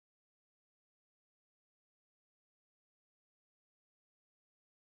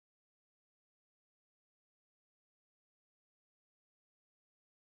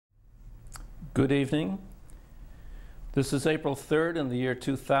Good evening. This is April 3rd in the year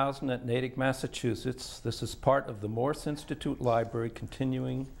 2000 at Natick, Massachusetts. This is part of the Morse Institute Library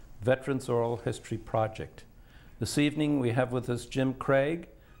Continuing Veterans Oral History Project. This evening we have with us Jim Craig.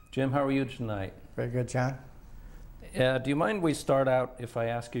 Jim, how are you tonight? Very good, John. Do you mind we start out if I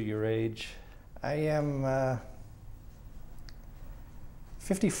ask you your age? I am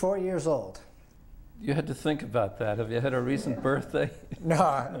 54 years old. You had to think about that. Have you had a recent birthday? No,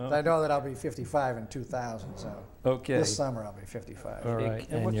 I know that I'll be 55 in 2000, so Okay. this summer I'll be 55. All right.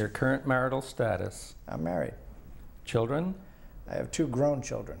 And your current marital status? I'm married. Children? I have 2 grown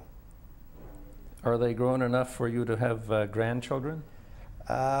children. Are they grown enough for you to have grandchildren?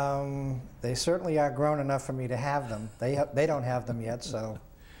 They certainly are grown enough for me to have them. They don't have them yet, so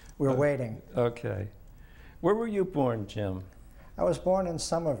we're waiting. Okay. Where were you born, Jim? I was born in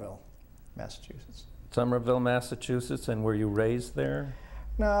Somerville, Massachusetts. Somerville, Massachusetts, and were you raised there?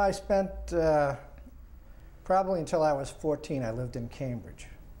 No, I spent probably until I was 14, I lived in Cambridge.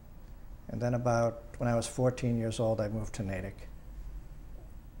 And then when I was 14 years old, I moved to Natick.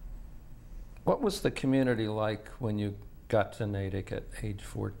 What was the community like when you got to Natick at age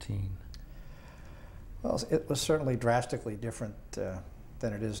 14? Well, it was certainly drastically different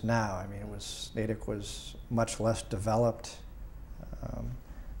than it is now. I mean, Natick was much less developed.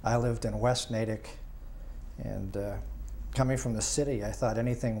 I lived in West Natick, and coming from the city, I thought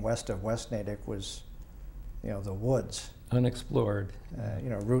anything west of West Natick was, the woods. Unexplored.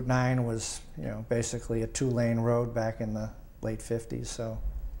 Route 9 was, basically a 2-lane road back in the late 50s, so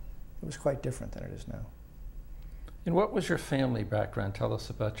it was quite different than it is now. And what was your family background? Tell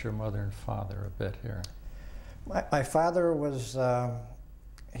us about your mother and father a bit here. My father was,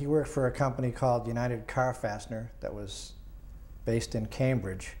 he worked for a company called United Car Fastener that was based in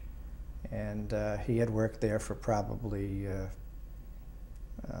Cambridge, and he had worked there for probably,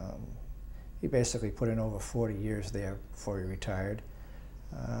 he basically put in over 40 years there before he retired.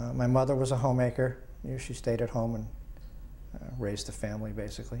 My mother was a homemaker. She stayed at home and raised the family,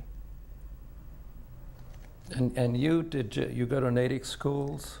 basically. And you, did you go to Natick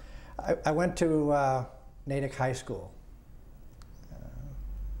schools? I went to Natick High School.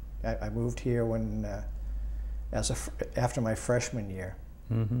 I moved here when, after my freshman year,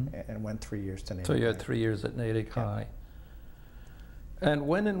 and went 3 years to Natick. So you had 3 years at Natick High. And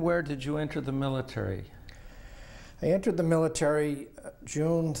when and where did you enter the military? I entered the military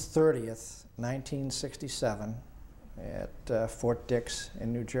June 30th, 1967, at Fort Dix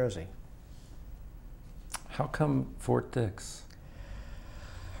in New Jersey. How come Fort Dix?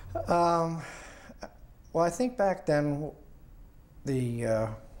 Well, I think back then the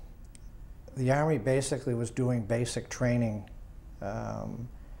Army basically was doing basic training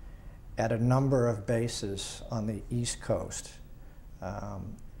at a number of bases on the East Coast.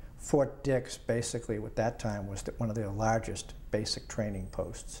 Fort Dix basically at that time was one of their largest basic training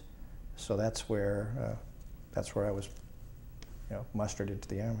posts. So that's where I was mustered into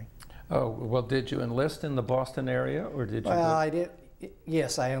the Army. Oh, well, did you enlist in the Boston area, or did you? Well, I did.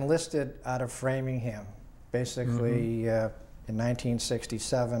 Yes, I enlisted out of Framingham. Basically, in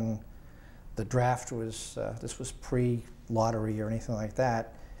 1967, the draft was, this was pre-lottery or anything like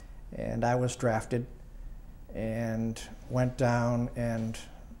that, and I was drafted and went down and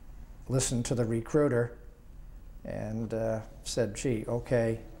listened to the recruiter and said, gee,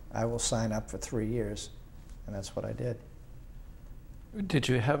 okay, I will sign up for 3 years, and that's what I did. Did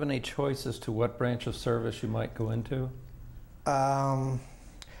you have any choice as to what branch of service you might go into?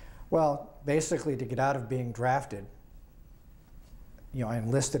 Well, basically to get out of being drafted, I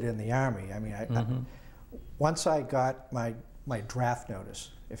enlisted in the Army. I mean, once I got my draft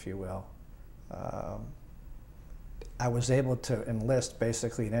notice, if you will, I was able to enlist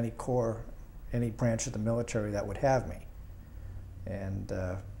basically in any corps, any branch of the military that would have me. And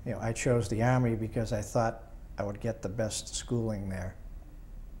I chose the Army because I thought I would get the best schooling there.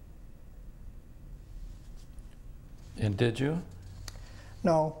 And did you?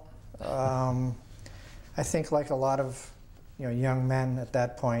 No. I think like a lot of young men at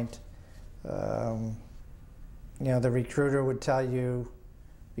that point, the recruiter would tell you,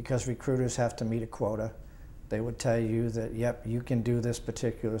 because recruiters have to meet a quota, they would tell you that, yep, you can do this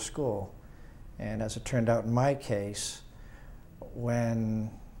particular school. And as it turned out in my case, when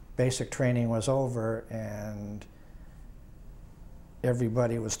basic training was over and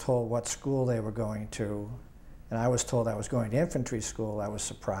everybody was told what school they were going to, and I was told I was going to infantry school, I was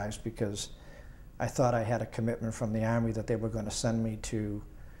surprised because I thought I had a commitment from the Army that they were going to send me to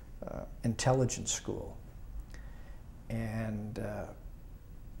intelligence school. And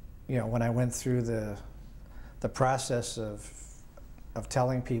when I went through the process of of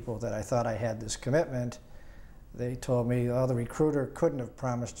telling people that I thought I had this commitment, they told me, oh, the recruiter couldn't have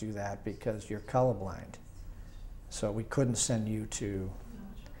promised you that because you're colorblind. So we couldn't send you to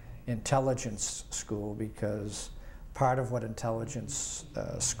intelligence school because part of what intelligence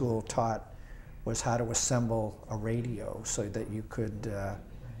school taught was how to assemble a radio so that you could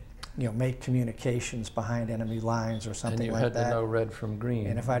make communications behind enemy lines or something like that. And you had to know red from green.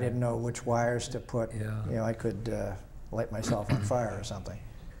 And if I didn't know which wires to put, yeah. I could light myself on fire or something.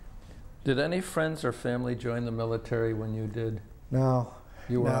 Did any friends or family join the military when you did? No.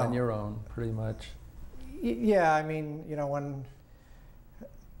 You were no. on your own, pretty much. Yeah, I mean, when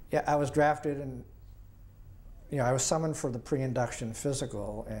I was drafted and I was summoned for the pre-induction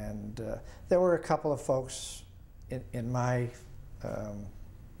physical, and there were a couple of folks in my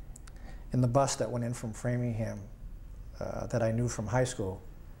in the bus that went in from Framingham that I knew from high school,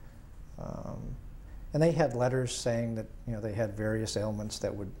 and they had letters saying that they had various ailments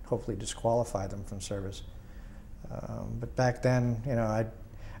that would hopefully disqualify them from service. But back then,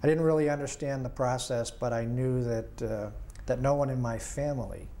 I didn't really understand the process, but I knew that that no one in my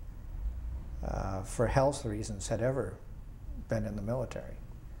family, for health reasons, had ever been in the military.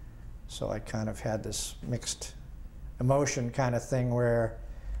 So I kind of had this mixed emotion kind of thing where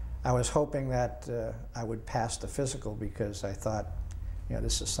I was hoping that I would pass the physical because I thought,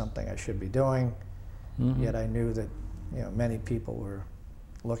 this is something I should be doing. Mm-hmm. Yet I knew that, many people were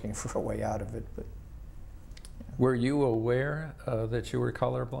looking for a way out of it. But were you aware that you were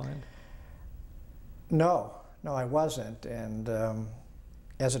colorblind? No, I wasn't. And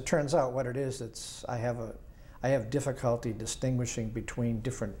as it turns out, what it is, I have difficulty distinguishing between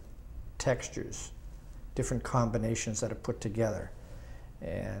different textures, different combinations that are put together.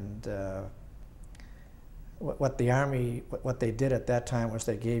 And what the Army, what they did at that time was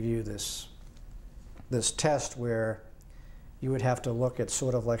they gave you this test where you would have to look at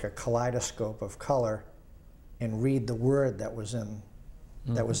sort of like a kaleidoscope of color and read the word that was in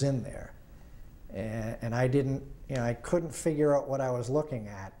there. And I didn't, I couldn't figure out what I was looking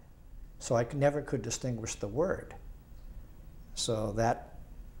at, so I never could distinguish the word. So that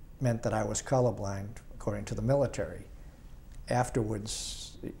meant that I was colorblind, according to the military.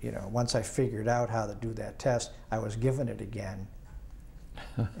 Afterwards, once I figured out how to do that test, I was given it again.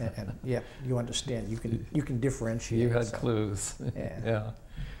 and yeah, you understand. You can differentiate. You had clues. Yeah.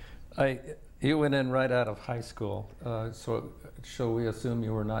 You went in right out of high school. So shall we assume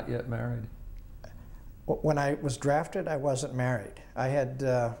you were not yet married? When I was drafted, I wasn't married. I had,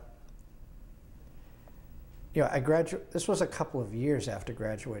 I graduated. This was a couple of years after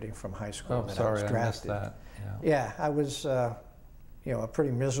graduating from high school that I was drafted. I missed that. Yeah, I was, a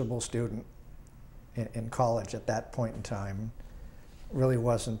pretty miserable student in college at that point in time. Really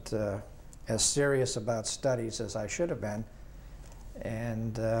wasn't as serious about studies as I should have been,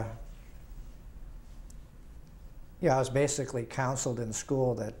 and I was basically counseled in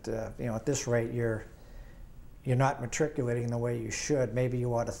school that at this rate you're not matriculating the way you should. Maybe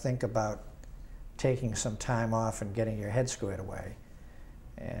you ought to think about taking some time off and getting your head squared away.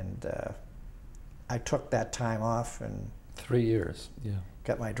 And I took that time off and 3 years, yeah.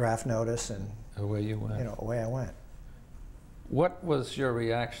 Got my draft notice and away you went. Away I went. What was your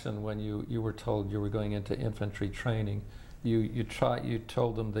reaction when you were told you were going into infantry training? You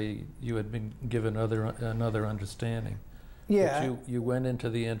told them you had been given another understanding. Yeah. But you went into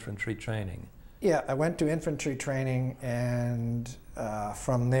the infantry training. Yeah, I went to infantry training, and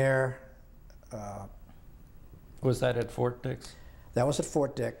from there. Was that at Fort Dix? That was at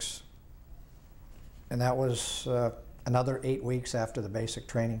Fort Dix, and that was another 8 weeks after the basic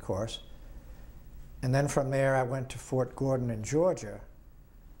training course. And then from there, I went to Fort Gordon in Georgia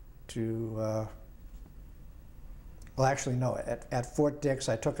to, well, actually, no, at Fort Dix,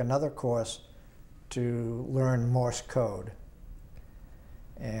 I took another course to learn Morse code.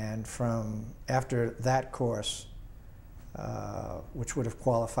 And after that course, which would have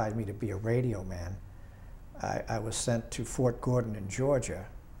qualified me to be a radio man, I was sent to Fort Gordon in Georgia,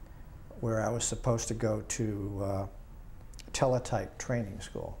 where I was supposed to go to teletype training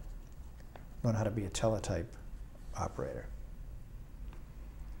school. Learn how to be a teletype operator.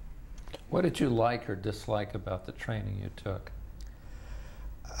 What did you like or dislike about the training you took?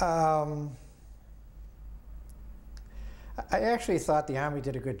 I actually thought the Army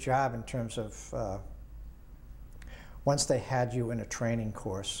did a good job in terms of once they had you in a training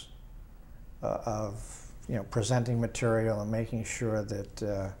course of presenting material and making sure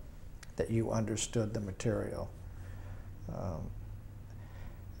that that you understood the material.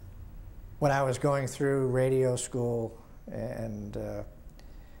 When I was going through radio school, and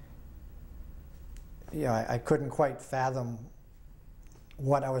I couldn't quite fathom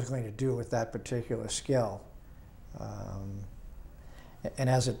what I was going to do with that particular skill. And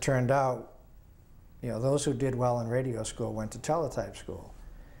as it turned out, those who did well in radio school went to teletype school.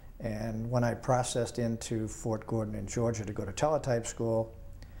 And when I processed into Fort Gordon in Georgia to go to teletype school,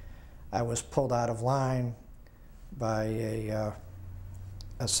 I was pulled out of line by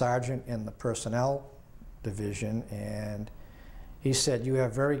a sergeant in the personnel division, and he said, "You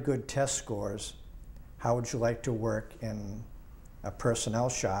have very good test scores. How would you like to work in a personnel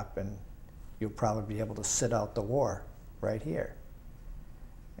shop, and you'll probably be able to sit out the war right here?"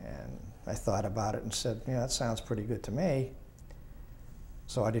 And I thought about it and said, that sounds pretty good to me.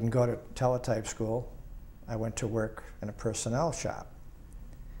 So I didn't go to teletype school. I went to work in a personnel shop.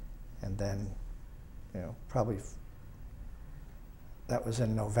 And then, probably that was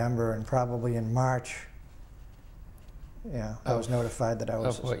in November, and probably in March, I was notified that I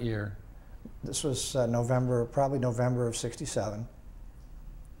was... Of what year? This was November, probably November of '67.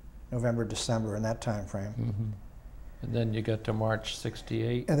 November, December, in that time frame. Mm-hmm. And then you got to March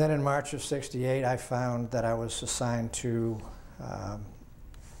 '68? And then in March of '68, I found that I was assigned to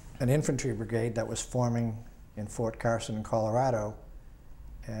an infantry brigade that was forming in Fort Carson in Colorado,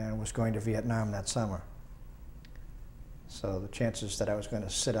 and was going to Vietnam that summer. So the chances that I was going to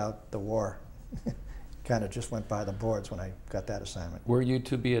sit out the war kind of just went by the boards when I got that assignment. Were you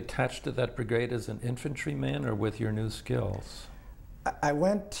to be attached to that brigade as an infantryman or with your new skills? I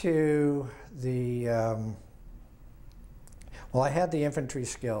went to the, well, I had the infantry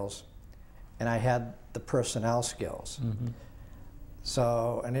skills, and I had the personnel skills. Mm-hmm.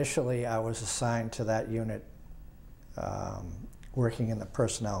 So initially I was assigned to that unit working in the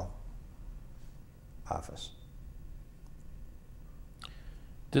personnel office.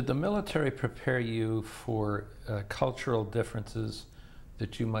 Did the military prepare you for cultural differences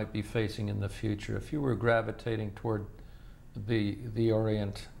that you might be facing in the future? If you were gravitating toward the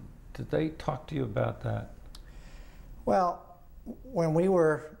Orient, did they talk to you about that? Well, when we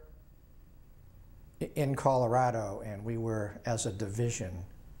were in Colorado and we were, as a division,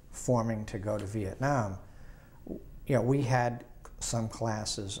 forming to go to Vietnam, we had some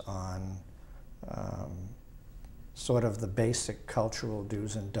classes on sort of the basic cultural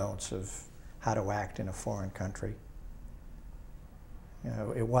do's and don'ts of how to act in a foreign country.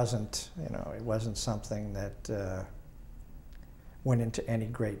 It wasn't something that went into any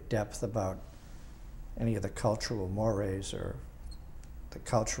great depth about any of the cultural mores or the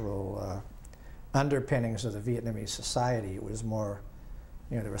cultural underpinnings of the Vietnamese society. It was more,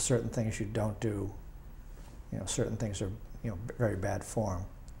 there were certain things you don't do. Certain things are, very bad form.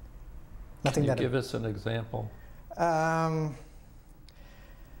 Can you give us an example? I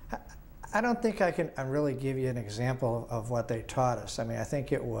don't think I can really give you an example of what they taught us. I mean, I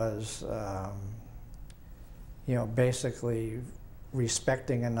think it was, basically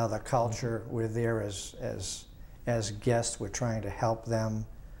respecting another culture. We're there as guests. We're trying to help them,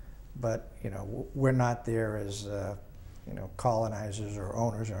 but we're not there as colonizers or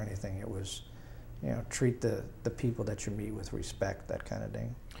owners or anything. It was, treat the people that you meet with respect, that kind of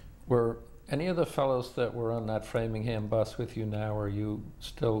thing. Were any of the fellows that were on that Framingham bus with you now, are you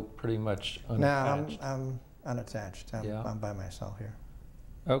still pretty much unattached? No, I'm unattached. I'm by myself here.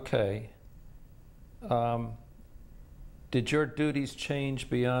 Okay. Did your duties change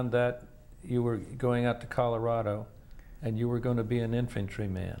beyond that? You were going out to Colorado and you were going to be an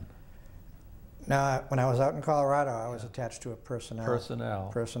infantryman. No, when I was out in Colorado, I was attached to a personnel.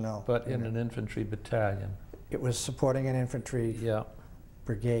 But in an infantry battalion. It was supporting an infantry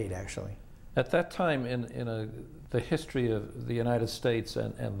brigade, actually. At that time, in the history of the United States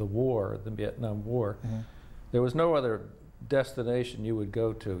and the war, the Vietnam War, there was no other destination you would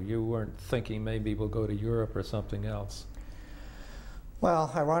go to. You weren't thinking maybe we'll go to Europe or something else. Well,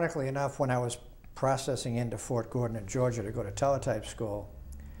 ironically enough, when I was processing into Fort Gordon in Georgia to go to teletype school,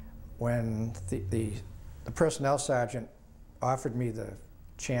 when the personnel sergeant offered me the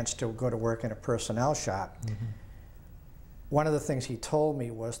chance to go to work in a personnel shop, one of the things he told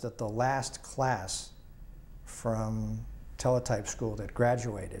me was that the last class from teletype school that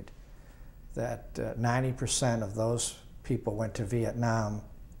graduated, that 90% of those people went to Vietnam,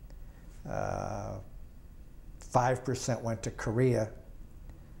 5% went to Korea,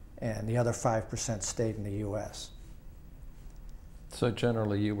 and the other 5% stayed in the U.S. So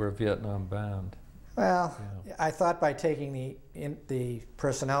generally you were Vietnam bound. Well, I thought by taking the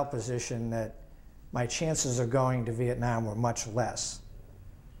personnel position that my chances of going to Vietnam were much less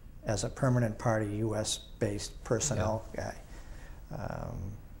as a permanent party U.S.-based personnel guy.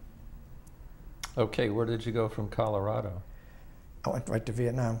 Okay, where did you go from Colorado? I went right to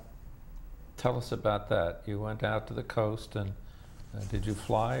Vietnam. Tell us about that. You went out to the coast, and Did you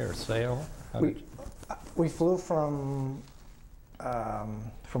fly or sail? We flew from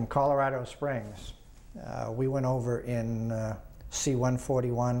Colorado Springs. We went over in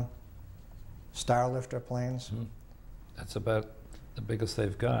C-141 Starlifter planes. Mm-hmm. That's about the biggest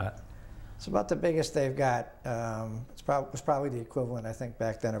they've got. It's about the biggest they've got. It was probably the equivalent, I think,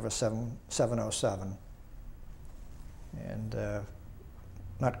 back then of a 707. And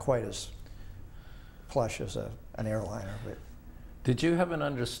not quite as plush as an airliner. But did you have an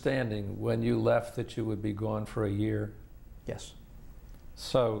understanding when you left that you would be gone for a year? yes.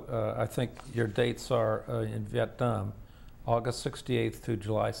 So I think your dates are in Vietnam, August 68th through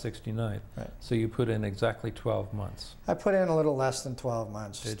July 69th. Right. So you put in exactly 12 months. I put in a little less than 12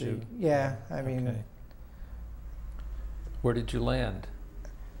 months. Did you? Yeah, I mean, Okay. Where did you land?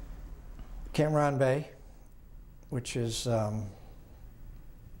 Cam Ranh Bay, which is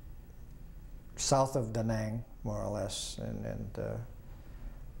south of Da Nang, more or less, and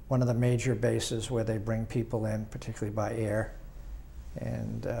one of the major bases where they bring people in, particularly by air.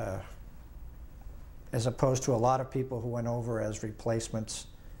 And as opposed to a lot of people who went over as replacements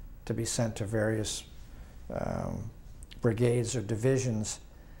to be sent to various brigades or divisions,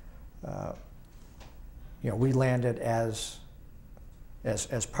 we landed as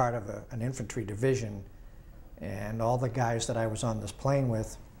part of an infantry division, and all the guys that I was on this plane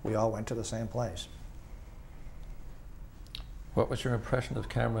with, we all went to the same place. What was your impression of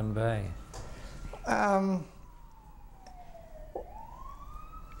Cam Ranh Bay?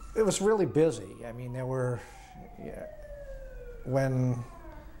 It was really busy. I mean, there were, when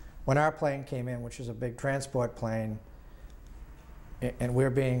our plane came in, which is a big transport plane, and we're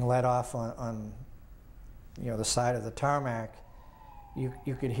being let off on the side of the tarmac,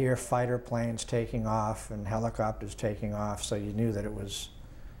 you could hear fighter planes taking off and helicopters taking off, so you knew that it was,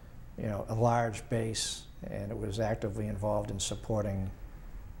 a large base, and it was actively involved in supporting,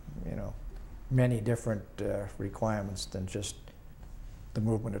 many different requirements than just the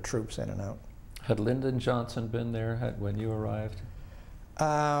movement of troops in and out. Had Lyndon Johnson been there when you arrived?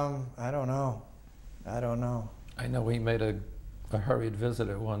 I don't know. I don't know. I know he made a hurried visit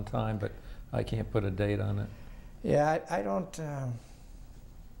at one time, but I can't put a date on it. Yeah, I don't.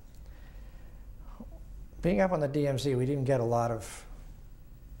 Being up on the DMZ, we didn't get a lot of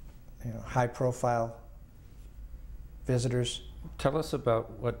high-profile visitors. Tell us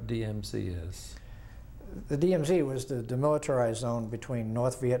about what DMZ is. The DMZ was the Demilitarized Zone between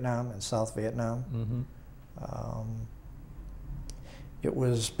North Vietnam and South Vietnam. Mm-hmm. It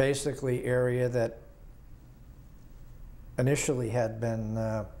was basically area that initially had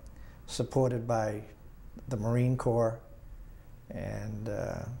been supported by the Marine Corps, and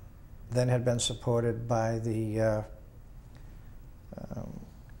then had been supported by the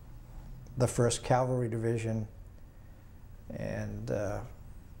 1st Cavalry Division and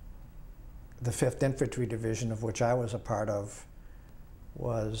the 5th Infantry Division, of which I was a part of,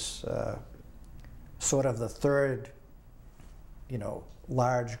 was sort of the 3rd,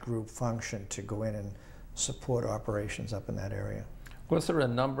 large group function to go in and support operations up in that area. Was there a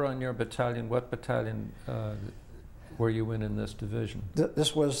number on your battalion? What battalion were you in this division?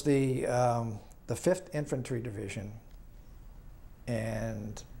 This was the 5th Infantry Division,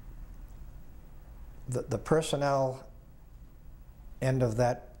 and the personnel end of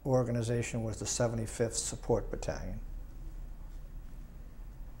that organization was the 75th Support Battalion.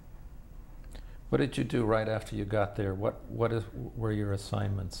 What did you do right after you got there? What were your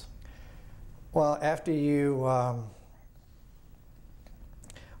assignments? Well, after you,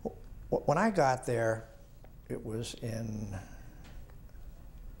 when I got there, it was in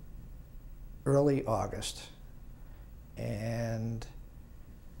early August, and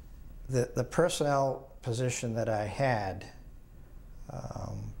the personnel position that I had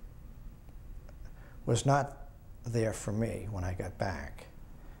was not there for me when I got back,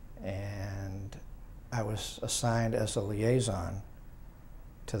 and I was assigned as a liaison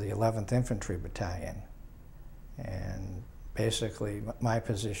to the 11th Infantry Battalion, and basically my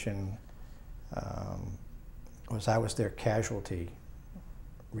position was I was their casualty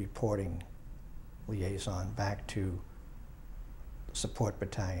reporting liaison back to Support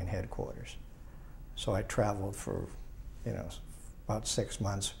Battalion headquarters. So I traveled for about 6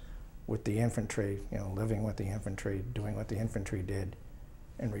 months with the infantry, living with the infantry, doing what the infantry did,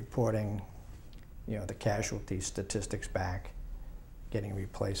 and reporting, the casualty statistics back, getting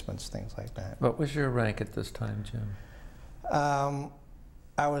replacements, things like that. What was your rank at this time, Jim?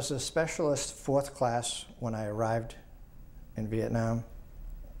 I was a specialist 4th class when I arrived in Vietnam,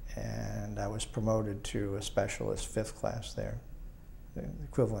 and I was promoted to a specialist 5th class there, the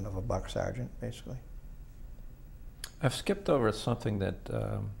equivalent of a buck sergeant, basically. I've skipped over something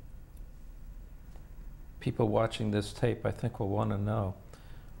that people watching this tape I think will want to know.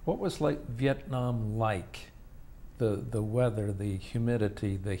 What was like Vietnam like? The weather, the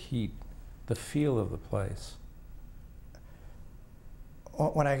humidity, the heat, the feel of the place?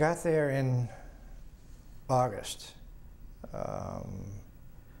 When I got there in August,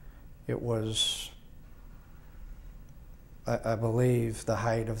 it was, I believe, the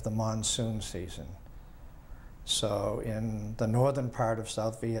height of the monsoon season. So in the northern part of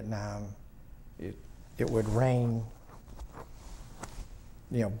South Vietnam, it would rain,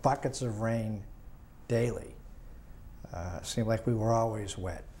 you know, buckets of rain daily. It seemed like we were always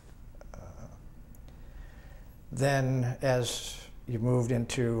wet. Then as you moved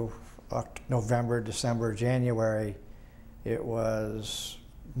into November, December, January, it was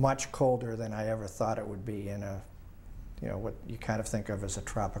much colder than I ever thought it would be in a, you know, what you kind of think of as a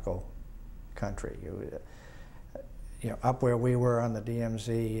tropical country. You know, up where we were on the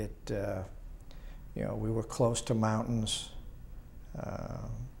DMZ, you know, we were close to mountains.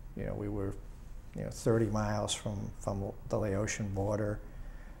 You know, we were, you know, 30 miles from the Laotian border.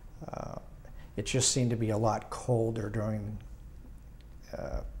 It just seemed to be a lot colder during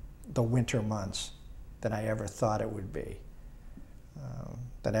the winter months than I ever thought it would be.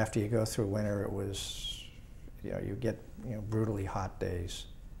 That after you go through winter, it was, you know, you get, you know, brutally hot days,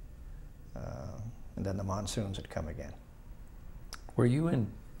 and then the monsoons would come again. Were you in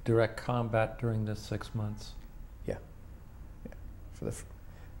direct combat during this 6 months? Yeah.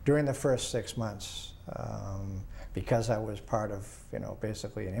 During the first 6 months, because I was part of, you know,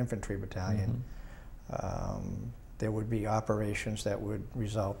 basically an infantry battalion, there would be operations that would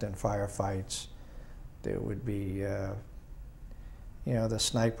result in firefights. There would be, you know, the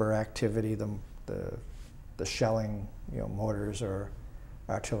sniper activity, the shelling, you know, mortars or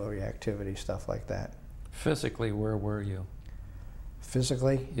artillery activity, stuff like that. Physically, where were you?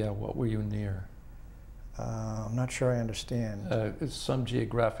 Physically? Yeah, what were you near? I'm not sure I understand. Some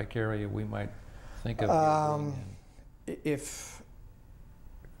geographic area we might think of you being in. If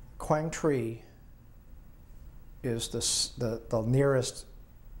Quang Tri is the nearest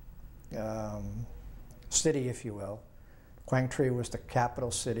city, if you will, Quang Tri was the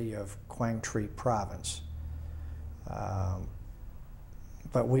capital city of Quang Tri province.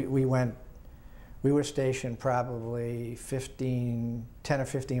 But we were stationed probably 10 or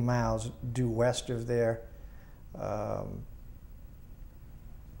 15 miles due west of there.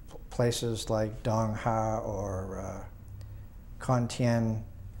 Places like Dong Ha or Con Tien,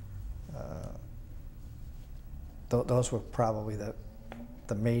 those were probably the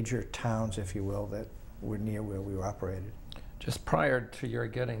major towns, if you will, that were near where we were operated. Just prior to your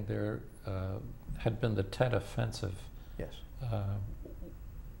getting there had been the Tet Offensive. Yes.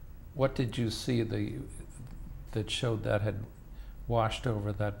 What did you see that showed that had washed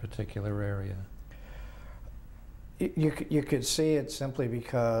over that particular area? You could see it simply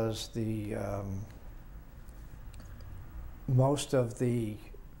because most of the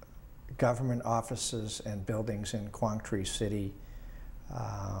government offices and buildings in Quang Tri City,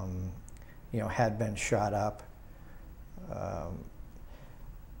 you know, had been shot up.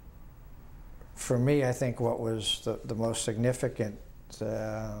 For me, I think what was the most significant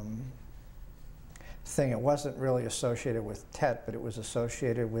thing, it wasn't really associated with Tet, but it was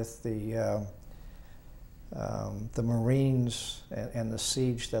associated with the Marines and the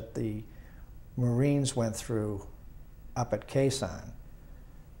siege that the Marines went through up at Khe Sanh.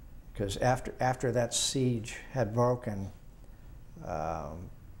 Because after that siege had broken,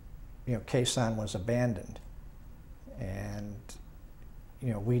 you know, Khe Sanh was abandoned, and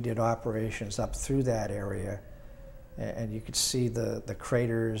you know, we did operations up through that area, and you could see the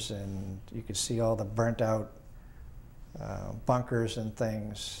craters, and you could see all the burnt out bunkers and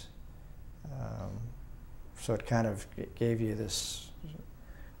things. So it kind of gave you this,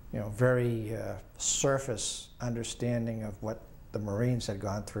 you know, very surface understanding of what the Marines had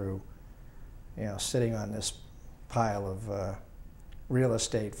gone through, you know, sitting on this pile of real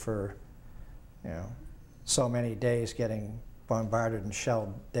estate for, you know, so many days, getting bombarded and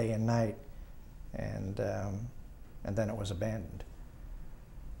shelled day and night, and then it was abandoned.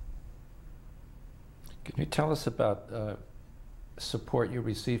 Can you tell us about support you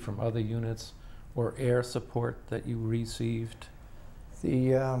received from other units or air support that you received?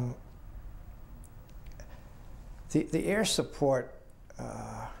 The air support,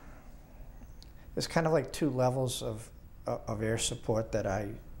 there's kind of like two levels of air support that I,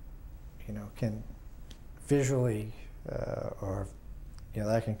 you know, can visually or, you know,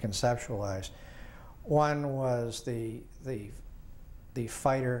 that I can conceptualize. One was the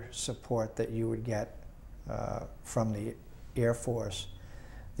fighter support that you would get from the Air Force.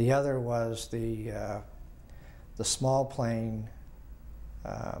 The other was the small plane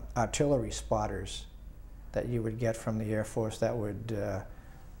artillery spotters that you would get from the Air Force that would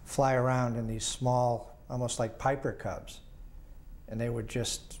fly around in these small, almost like Piper Cubs, and they would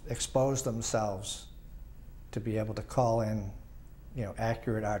just expose themselves to be able to call in, you know,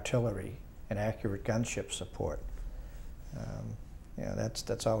 accurate artillery and accurate gunship support. You know,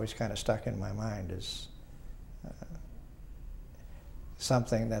 that's always kind of stuck in my mind is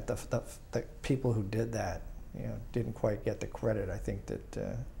something that the people who did that, you know, didn't quite get the credit I think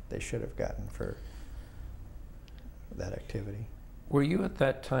that they should have gotten for that activity. Were you at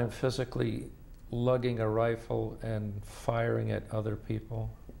that time physically lugging a rifle and firing at other people?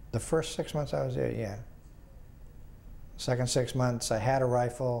 The first 6 months I was there, yeah. Second 6 months, I had a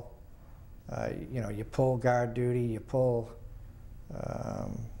rifle. You know, you pull guard duty, you pull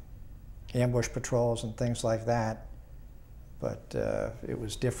ambush patrols and things like that. But it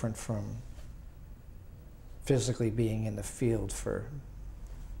was different from physically being in the field for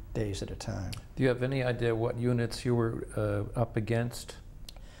days at a time. Do you have any idea what units you were up against?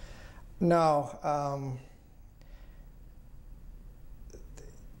 No.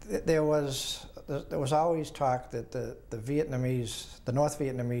 There was always talk that the North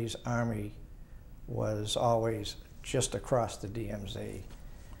Vietnamese Army was always just across the DMZ,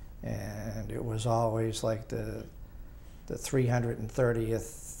 and it was always like the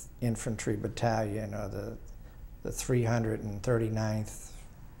 330th Infantry Battalion or the 339th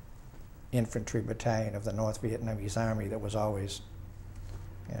Infantry Battalion of the North Vietnamese Army that was always,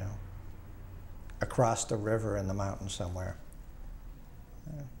 you know, across the river in the mountains somewhere.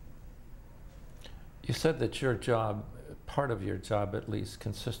 You said that your job, part of your job at least,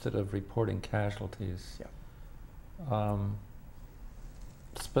 consisted of reporting casualties. Yeah.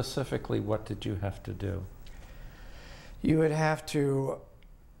 Specifically, what did you have to do? You would have to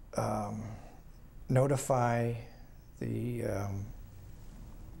notify the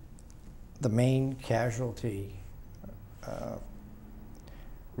main casualty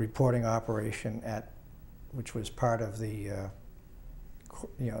reporting operation which was part of the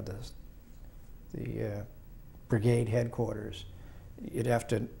you know, the brigade headquarters. You'd have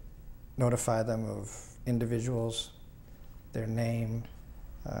to notify them of individuals, their name,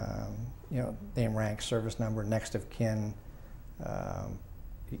 you know, name, rank, service number, next of kin.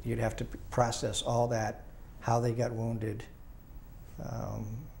 You'd have to process all that, how they got wounded,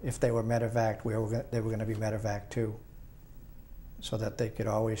 if they were medevaced, they were going to be medevaced too, so that they could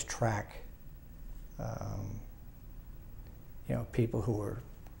always track, you know, people who were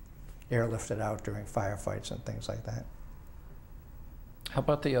airlifted out during firefights and things like that. How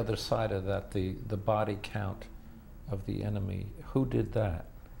about the other side of that, the body count of the enemy? Who did that?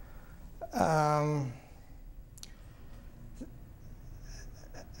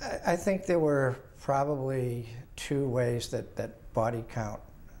 I think there were probably two ways that body count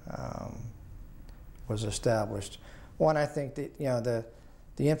was established. One, I think that, you know, the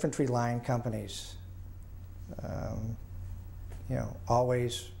infantry line companies, you know,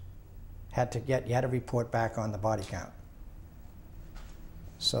 always you had to report back on the body count.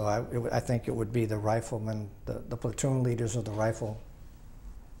 So I think it would be the riflemen, the platoon leaders of the rifle,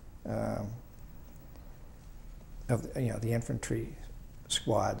 you know, the infantry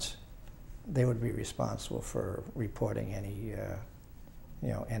squads. They would be responsible for reporting any, you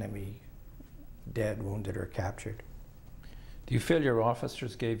know, enemy dead, wounded, or captured. Do you feel your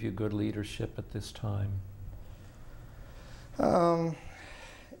officers gave you good leadership at this time? I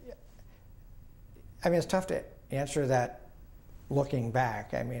mean, it's tough to answer that looking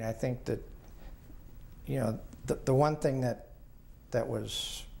back. I mean, I think that, you know, the one thing that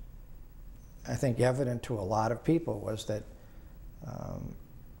was, I think, evident to a lot of people was that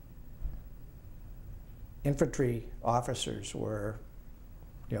infantry officers were,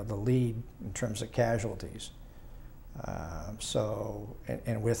 you know, the lead in terms of casualties. So,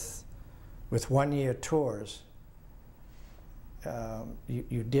 and with one-year tours,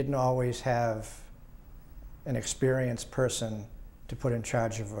 you didn't always have an experienced person to put in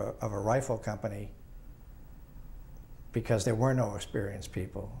charge of a rifle company because there were no experienced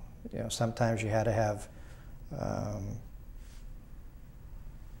people. You know, sometimes you had to have,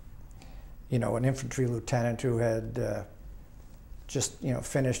 you know, an infantry lieutenant who had just, you know,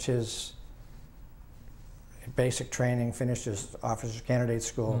 finished his basic training, finished his officer's candidate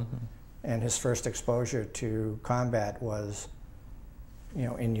school, mm-hmm. and his first exposure to combat was, you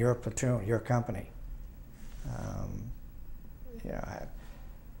know, in your platoon, your company. You know,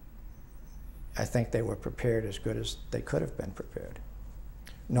 I think they were prepared as good as they could have been prepared,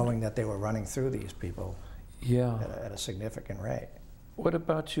 knowing that they were running through these people Yeah. at a significant rate. What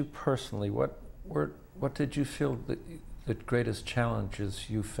about you personally? What did you feel the greatest challenges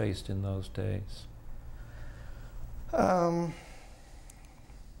you faced in those days? You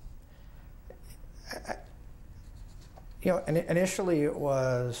know, initially it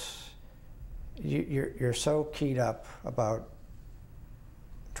was you're so keyed up about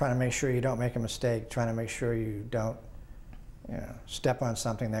trying to make sure you don't make a mistake, trying to make sure you don't, you know, step on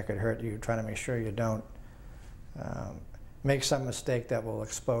something that could hurt you, trying to make sure you don't make some mistake that will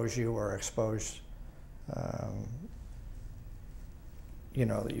expose you or expose you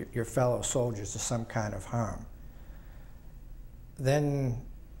know, your fellow soldiers to some kind of harm. Then,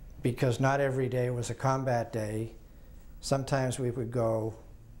 because not every day was a combat day, sometimes we would go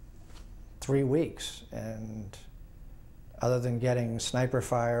 3 weeks, and other than getting sniper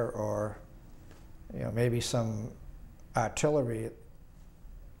fire or, you know, maybe some artillery,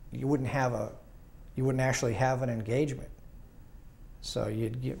 you wouldn't actually have an engagement. So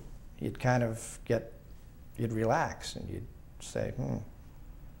you'd kind of you'd relax and you'd say,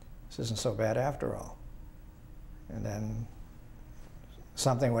 this isn't so bad after all. And then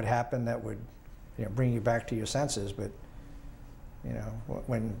something would happen that would, you know, bring you back to your senses. But, you know,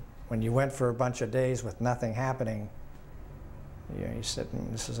 when you went for a bunch of days with nothing happening, you know, you said,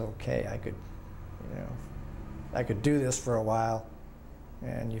 this is okay. I could do this for a while,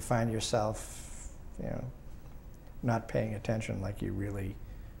 and you find yourself, you know, not paying attention like you really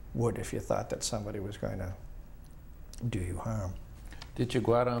would if you thought that somebody was going to do you harm. Did you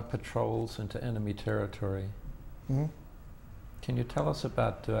go out on patrols into enemy territory? Mm-hmm. Can you tell us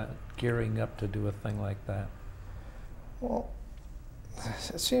about gearing up to do a thing like that? Well,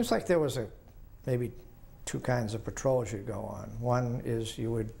 it seems like there was maybe 2 kinds of patrols you'd go on. One is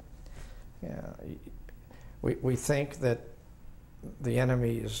you would, you know, we think that the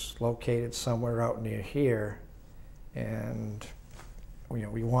enemy is located somewhere out near here, and, you know,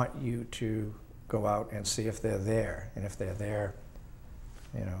 we want you to go out and see if they're there, and if they're there,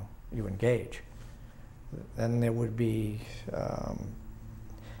 you know, you engage. Then there would be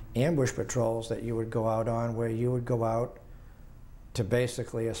ambush patrols that you would go out on, where you would go out to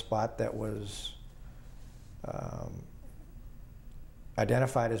basically a spot that was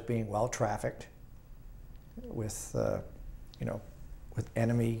identified as being well trafficked with, you know, with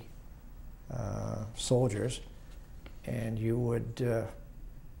enemy soldiers, and you would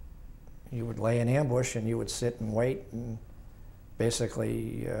lay in ambush and you would sit and wait and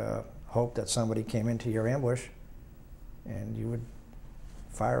basically hope that somebody came into your ambush, and you would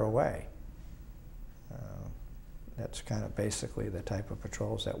fire away. That's kind of basically the type of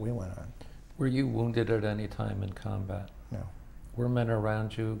patrols that we went on. Were you wounded at any time in combat? No. Were men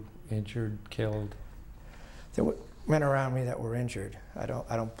around you injured, killed? There were men around me that were injured. I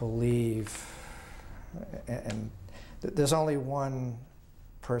don't believe, and there's only one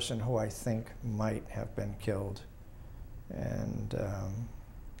person who I think might have been killed, and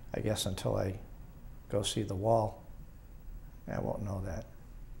I guess until I go see the wall, I won't know that.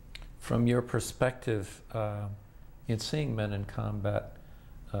 From your perspective, in seeing men in combat,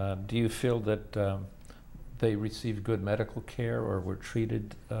 do you feel that they received good medical care or were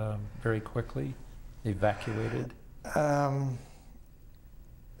treated very quickly, evacuated?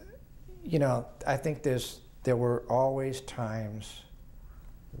 You know, I think there were always times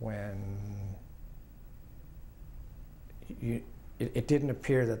when it didn't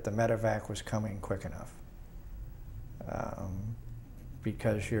appear that the medevac was coming quick enough,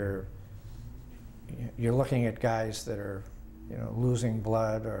 because you're looking at guys that are, you know, losing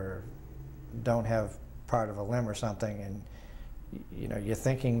blood or don't have part of a limb or something, and you know, you're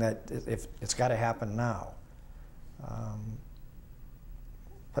thinking that if it's got to happen now.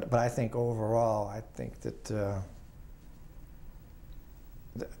 But I think overall, I think that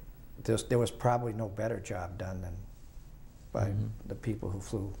there was probably no better job done than by the people who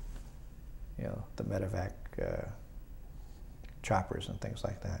flew, you know, the medevac choppers and things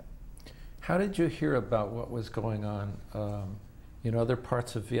like that. How did you hear about what was going on in other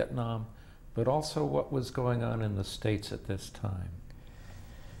parts of Vietnam, but also what was going on in the States at this time?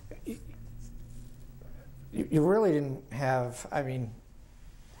 You really didn't have, I mean,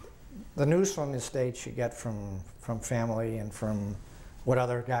 the news from the States you get from family and from what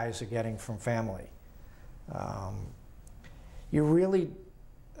other guys are getting from family. You really,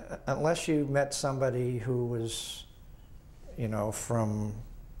 unless you met somebody who was, you know, from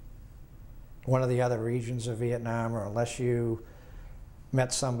one of the other regions of Vietnam, or unless you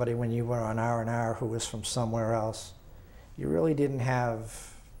met somebody when you were on R&R who was from somewhere else, you really didn't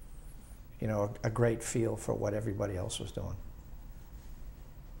have, you know, a great feel for what everybody else was doing.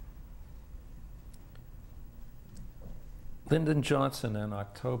 Lyndon Johnson in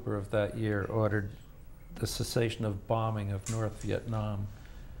October of that year ordered the cessation of bombing of North Vietnam.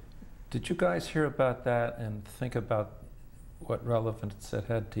 Did you guys hear about that and think about what relevance it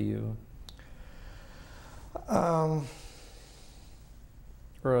had to you? Or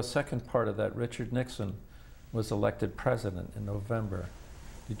a second part of that, Richard Nixon was elected president in November.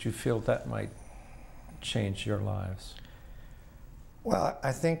 Did you feel that might change your lives? Well,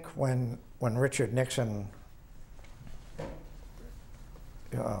 I think when Richard Nixon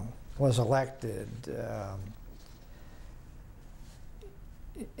was elected,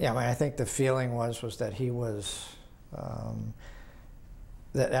 yeah, I mean, I think the feeling was that he was,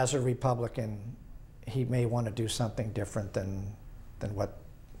 that as a Republican, he may want to do something different than what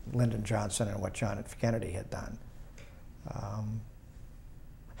Lyndon Johnson and what John F. Kennedy had done.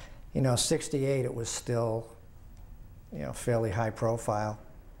 You know, 68, it was still, you know, fairly high profile.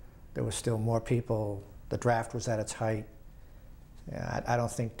 There was still more people. The draft was at its height. Yeah, I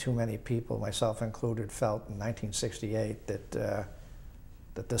don't think too many people, myself included, felt in 1968 that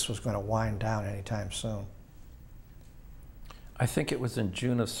this was going to wind down anytime soon. I think it was in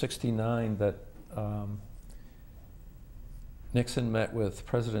June of '69 that Nixon met with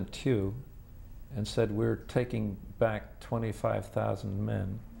President Thieu and said, we're taking back 25,000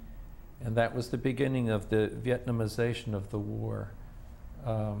 men. And that was the beginning of the Vietnamization of the war.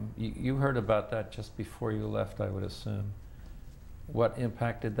 You heard about that just before you left, I would assume. What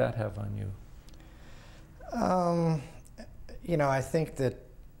impact did that have on you? You know, I think that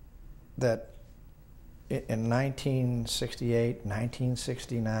in 1968,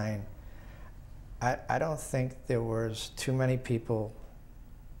 1969, I don't think there was too many people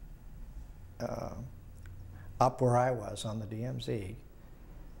up where I was on the DMZ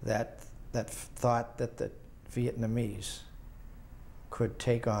that thought that the Vietnamese could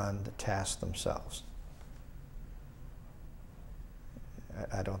take on the task themselves.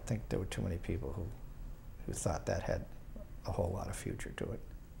 I don't think there were too many people who thought that had a whole lot of future to it.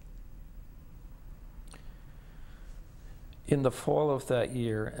 In the fall of that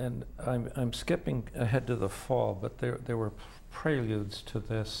year, and I'm skipping ahead to the fall, but there were preludes to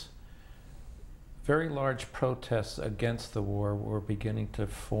this. Very large protests against the war were beginning to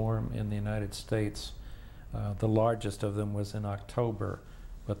form in the United States. The largest of them was in October,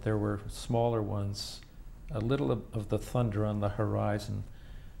 but there were smaller ones, a little of the thunder on the horizon.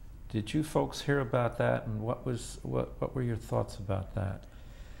 Did you folks hear about that, and what were your thoughts about that?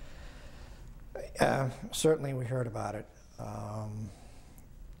 Certainly we heard about it.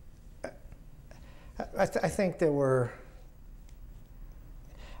 I think there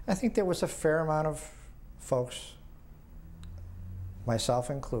was a fair amount of folks, myself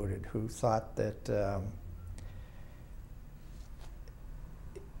included, who thought that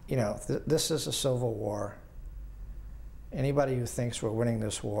you know, this is a civil war. Anybody who thinks we're winning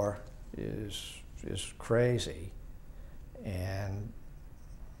this war is crazy, and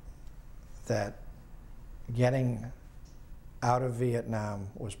that getting out of Vietnam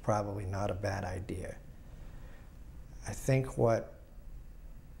was probably not a bad idea. I think what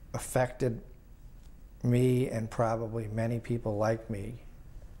affected me, and probably many people like me,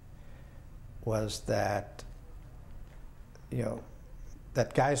 was that, you know,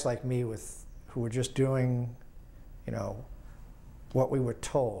 that guys like me who were just doing, you know, what we were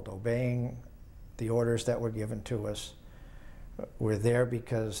told, obeying the orders that were given to us, were there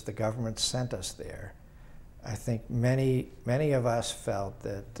because the government sent us there. I think many of us felt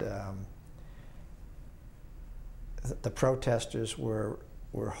that the protesters were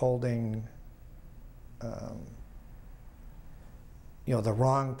holding you know, the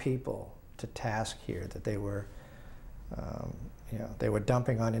wrong people to task here, that they were you know, they were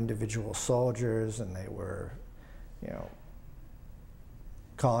dumping on individual soldiers, and they were, you know,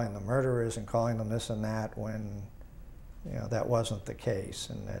 calling them murderers and calling them this and that, when, you know, that wasn't the case,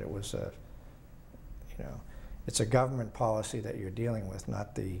 and that it was a, you know, it's a government policy that you're dealing with,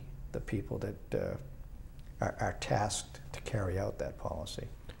 not the people that are tasked to carry out that policy.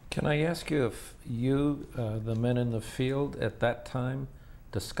 Can I ask you if you, the men in the field at that time,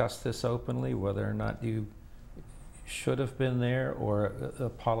 discussed this openly, whether or not you should have been there, or the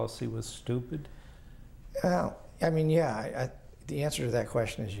policy was stupid? Well, I mean, yeah, the answer to that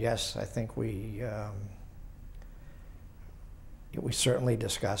question is yes. I think we certainly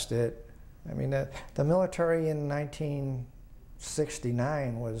discussed it. I mean, the military in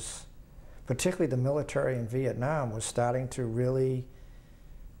 1969 was, particularly the military in Vietnam, was starting to really,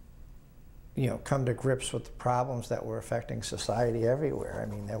 you know, come to grips with the problems that were affecting society everywhere. I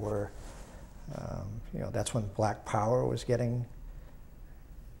mean, there were, you know, that's when Black Power was getting,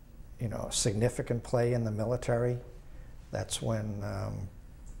 you know, significant play in the military. That's when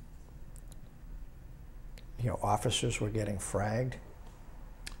officers were getting fragged.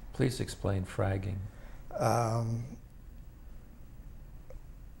 Please explain fragging.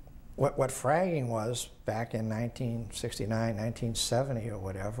 What fragging was back in 1969, 1970 or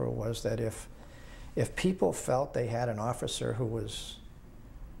whatever, was that if people felt they had an officer who was,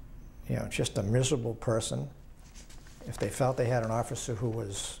 just a miserable person, if they felt they had an officer who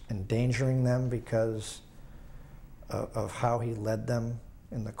was endangering them because of how he led them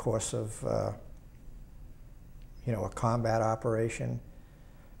in the course of, a combat operation,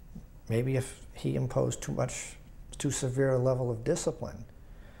 maybe if he imposed too severe a level of discipline.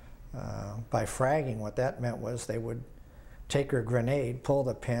 By fragging, what that meant was they would take a grenade, pull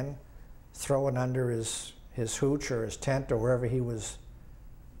the pin, throw it under his hooch or his tent or wherever he was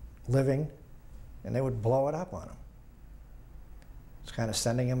living, and they would blow it up on him. It's kind of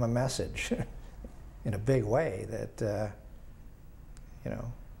sending him a message in a big way that,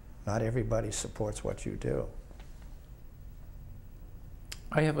 not everybody supports what you do.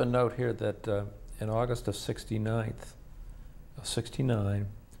 I have a note here that in August of 69,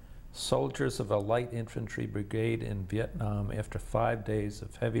 soldiers of a light infantry brigade in Vietnam, after 5 days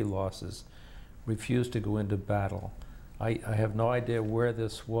of heavy losses, refused to go into battle. I have no idea where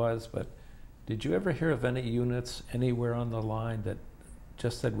this was, but did you ever hear of any units anywhere on the line that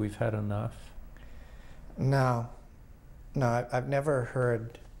just said we've had enough? No. No, I've never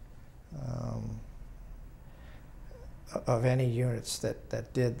heard of any units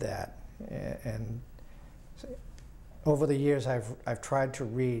that did that. And over the years, I've tried to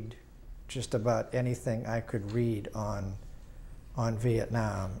read just about anything I could read on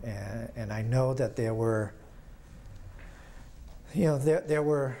Vietnam, and I know that there were,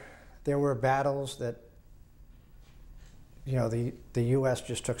 there were battles that, the U.S.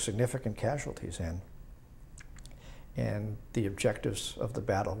 just took significant casualties in, and the objectives of the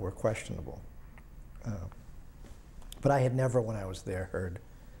battle were questionable. But I had never, when I was there, heard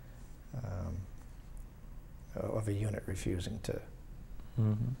of a unit refusing to.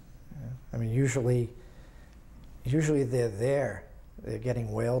 Mm-hmm. I mean, usually they're there. They're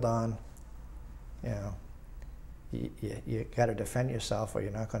getting wailed on. You got to defend yourself or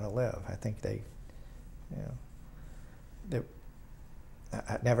you're not going to live. I think I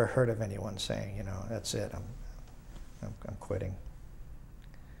never heard of anyone saying, that's it. I'm quitting.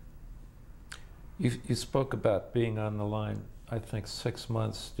 You spoke about being on the line, I think 6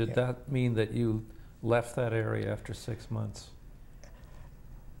 months. Did that mean that you left that area after 6 months?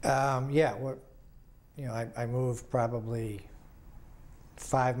 Yeah, I moved probably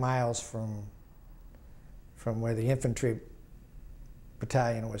 5 miles from where the infantry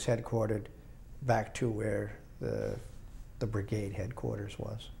battalion was headquartered back to where the brigade headquarters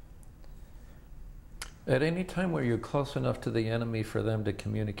was. At any time were you close enough to the enemy for them to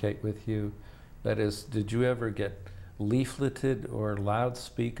communicate with you? That is, did you ever get leafleted or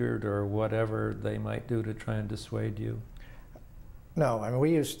loudspeakered or whatever they might do to try and dissuade you? No, I mean,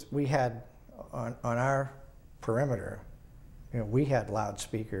 we had on our perimeter, we had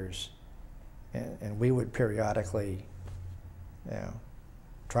loudspeakers, and we would periodically,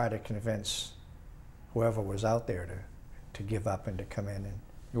 try to convince whoever was out there to give up and to come in. And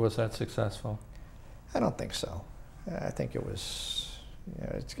was that successful? I don't think so. I think it was,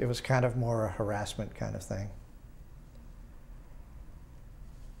 it was kind of more a harassment kind of thing.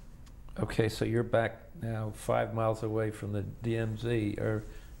 Okay, so you're back now 5 miles away from the DMZ. Are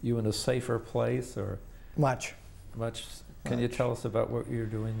you in a safer place or? Much. Much? Can you tell us about what you're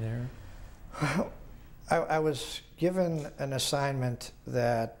doing there? I was given an assignment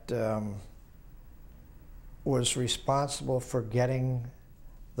that was responsible for getting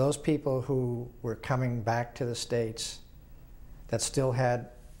those people who were coming back to the States that still had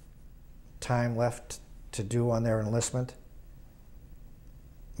time left to do on their enlistment.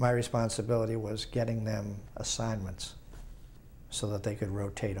 My responsibility was getting them assignments so that they could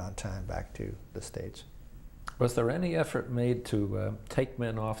rotate on time back to the States. Was there any effort made to take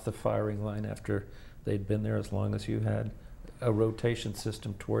men off the firing line after they'd been there as long as you had? A rotation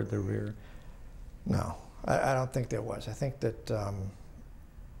system toward the rear? No, I don't think there was. I think that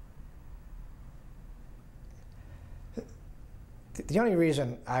the only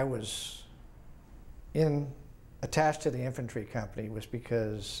reason I was attached to the infantry company was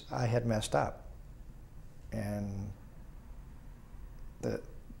because I had messed up, and the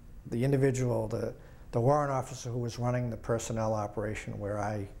individual, the warrant officer who was running the personnel operation where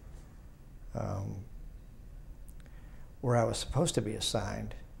I was supposed to be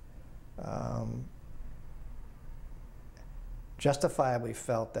assigned, justifiably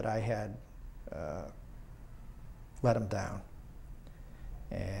felt that I had let him down.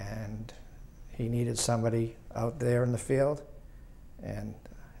 And he needed somebody out there in the field, and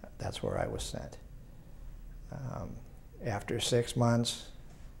that's where I was sent. After 6 months,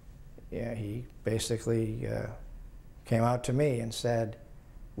 yeah, he basically came out to me and said,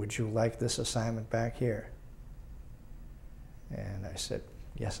 "Would you like this assignment back here?" And I said,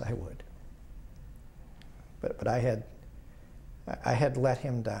 "Yes, I would." But I had let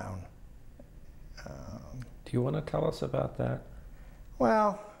him down. Do you want to tell us about that?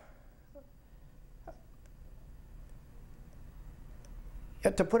 Well,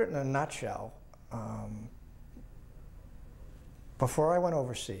 to put it in a nutshell, before I went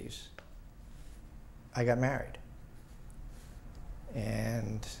overseas, I got married.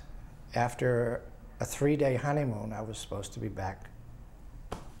 And after a 3-day honeymoon, I was supposed to be back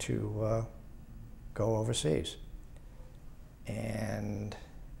to go overseas. And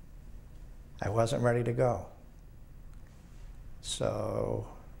I wasn't ready to go. So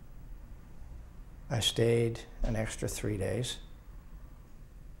I stayed an extra 3 days,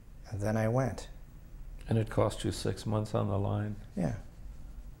 and then I went. And it cost you 6 months on the line? Yeah.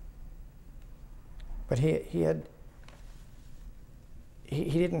 But he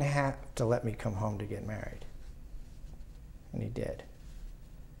didn't have to let me come home to get married. And he did.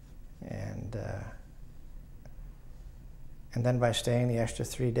 And then by staying the extra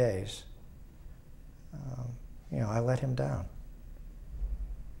 3 days, you know, I let him down.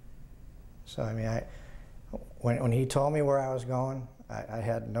 So, I mean, when he told me where I was going, I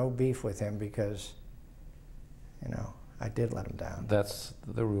had no beef with him because, you know, I did let him down. That's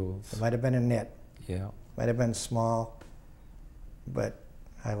the rules. It might have been a nit. Yeah. Might have been small, but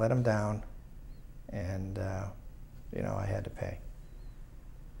I let him down, and, you know, I had to pay.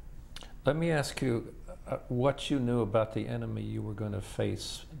 Let me ask you what you knew about the enemy you were going to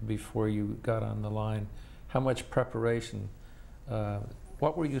face before you got on the line. How much preparation?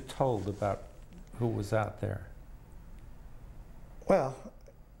 What were you told about who was out there? Well,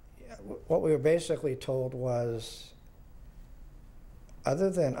 what we were basically told was, other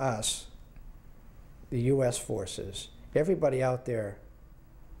than us, the U.S. forces, everybody out there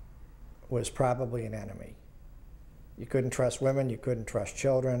was probably an enemy. You couldn't trust women, you couldn't trust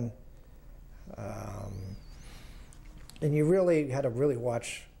children, and you really had to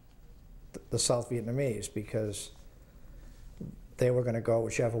watch the South Vietnamese, because they were going to go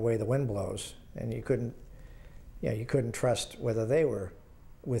whichever way the wind blows, and you couldn't trust whether they were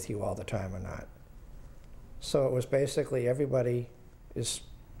with you all the time or not. So it was basically everybody is,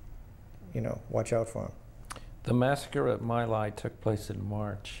 you know, watch out for them. The massacre at My Lai took place in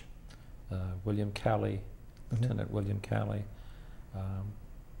March. William Calley, Lieutenant William Calley.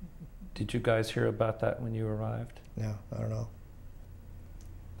 Did you guys hear about that when you arrived? No, I don't know.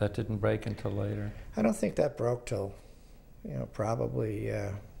 That didn't break until later? I don't think that broke till, you know, probably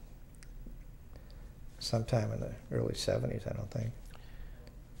sometime in the early 70s, I don't think.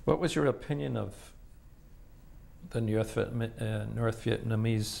 What was your opinion of the North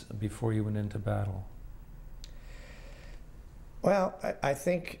Vietnamese before you went into battle? Well, I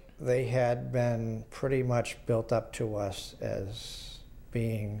think they had been pretty much built up to us as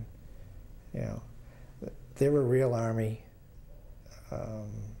being, you know, they're a real army.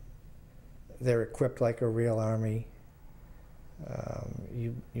 They're equipped like a real army.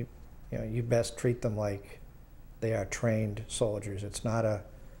 You know, you best treat them like they are trained soldiers. It's not a,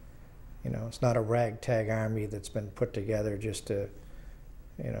 you know, it's not a ragtag army that's been put together just to,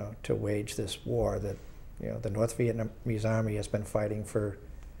 you know, to wage this war that, you know, the North Vietnamese army has been fighting for.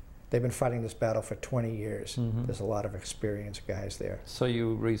 They've been fighting this battle for 20 years. There's a lot of experienced guys there. So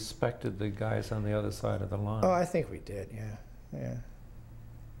you respected the guys on the other side of the line? Oh, I think we did, yeah, yeah.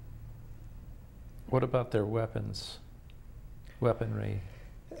 What about their weapons, weaponry?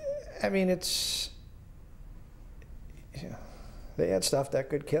 I mean, it's, you know, they had stuff that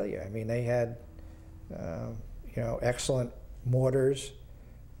could kill you. I mean, they had, you know, excellent mortars.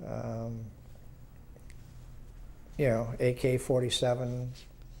 You know, AK-47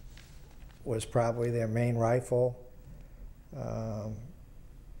 was probably their main rifle.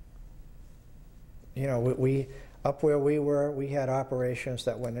 You know, we up where we were, we had operations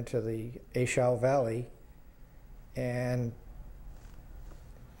that went into the A Shau Valley, and,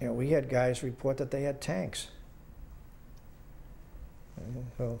 you know, we had guys report that they had tanks. And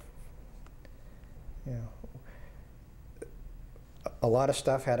so, you know, a lot of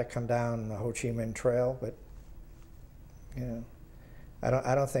stuff had to come down the Ho Chi Minh Trail, but, you know,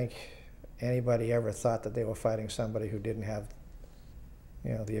 I don't think anybody ever thought that they were fighting somebody who didn't have,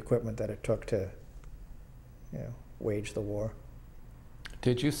 you know, the equipment that it took to, you know, wage the war.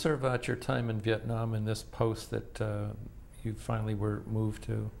 Did you serve out your time in Vietnam in this post that you finally were moved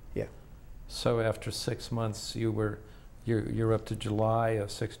to? Yeah. So after 6 months, you're up to July of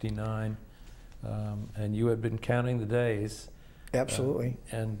 '69, and you had been counting the days. Absolutely.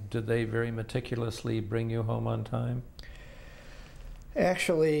 And did they very meticulously bring you home on time?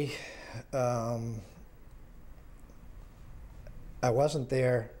 Actually, I wasn't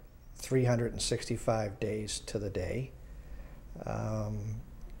there 365 days to the day.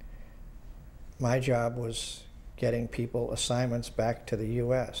 My job was getting people assignments back to the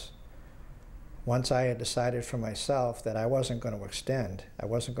U.S. Once I had decided for myself that I wasn't going to extend, I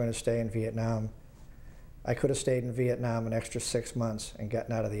wasn't going to stay in Vietnam, I could have stayed in Vietnam an extra 6 months and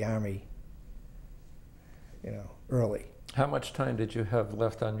gotten out of the Army, early. How much time did you have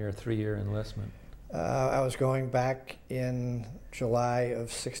left on your 3-year enlistment? I was going back in July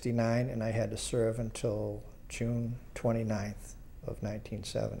of '69, and I had to serve until June 29th of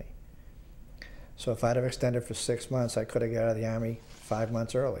 1970. So if I'd have extended for 6 months, I could have got out of the Army 5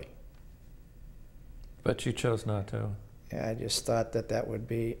 months early. But you chose not to. Yeah, I just thought that that would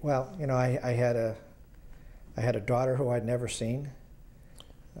be, well, I had a daughter who I'd never seen.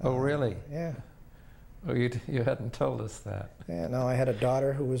 Oh, really? Yeah. Oh, you hadn't told us that. Yeah, no, I had a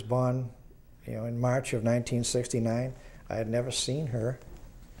daughter who was born, in March of 1969. I had never seen her.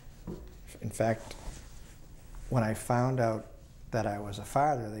 In fact, when I found out that I was a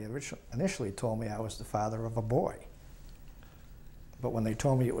father, they initially told me I was the father of a boy. But when they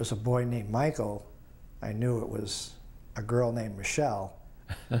told me it was a boy named Michael, I knew it was a girl named Michelle.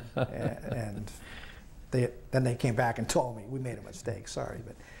 and then they came back and told me, we made a mistake, sorry.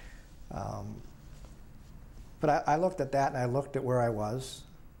 But I looked at that, and I looked at where I was,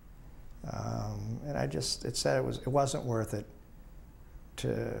 and it said it wasn't worth it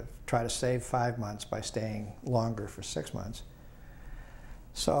to try to save 5 months by staying longer for 6 months.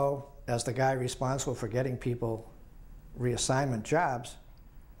 So, as the guy responsible for getting people reassignment jobs,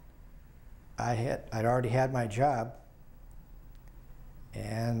 I'd already had my job,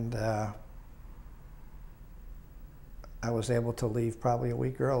 and I was able to leave probably a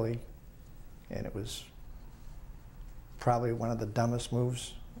week early, and it was probably one of the dumbest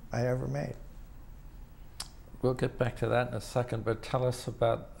moves I ever made. We'll get back to that in a second, but tell us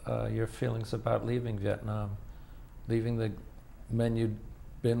about your feelings about leaving Vietnam, leaving the men you'd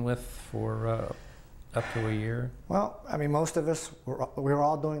been with for up to a year. Well, I mean, most of us, we were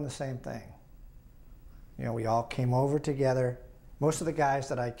all doing the same thing. We all came over together. Most of the guys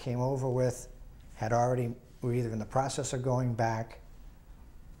that I came over with were either in the process of going back,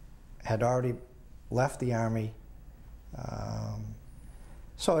 had already left the Army.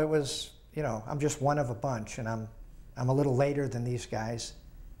 So it was, I'm just one of a bunch, and I'm a little later than these guys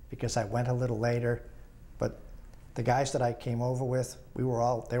because I went a little later. But the guys that I came over with, they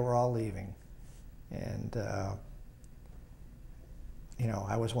were all leaving, and I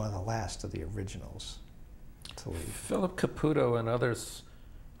was one of the last of the originals to leave. Philip Caputo and others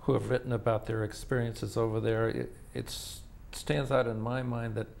who have written about their experiences over there, it stands out in my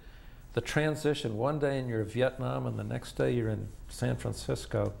mind that the transition, one day in you're Vietnam and the next day you're in San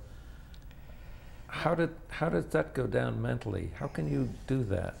Francisco. How did that go down mentally? How can you do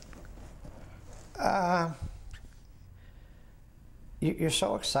that? You're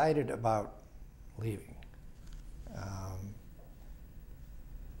so excited about leaving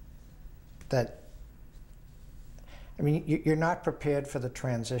that, I mean, you're not prepared for the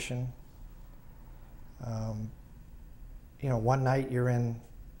transition. One night you're in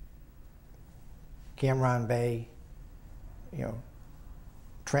Cam Ranh Bay,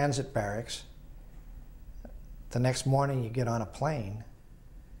 transit barracks. The next morning you get on a plane,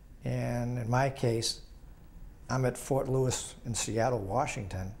 and in my case, I'm at Fort Lewis in Seattle,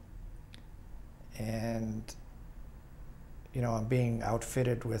 Washington, and I'm being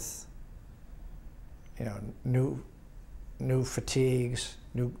outfitted with new fatigues,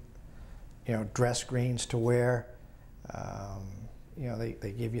 new dress greens to wear.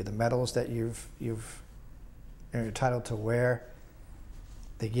 They give you the medals that you're entitled to wear.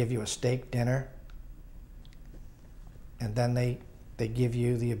 They give you a steak dinner, and then they give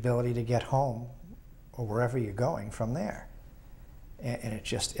you the ability to get home or wherever you're going from there. And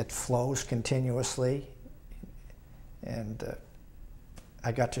it flows continuously. And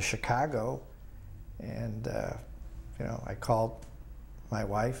I got to Chicago, and I called my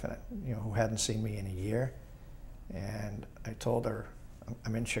wife, and who hadn't seen me in a year, and I told her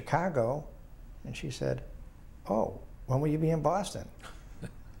I'm in Chicago, and she said, "Oh, when will you be in Boston?"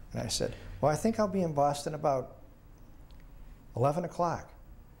 And I said, "Well, I think I'll be in Boston about 11 o'clock.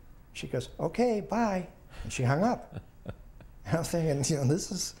 She goes, "Okay, bye," and she hung up. I'm thinking, you know,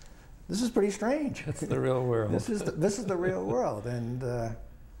 this is pretty strange. It's the real world. This is the real world, and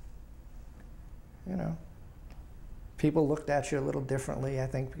you know, people looked at you a little differently, I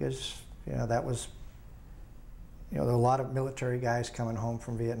think, because you know that was, you know, there were a lot of military guys coming home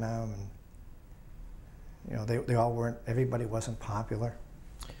from Vietnam, and you know, they all weren't. Everybody wasn't popular.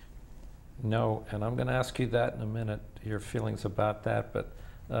 No, and I'm going to ask you that in a minute, your feelings about that, but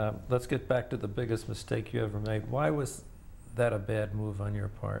let's get back to the biggest mistake you ever made. Why was that a bad move on your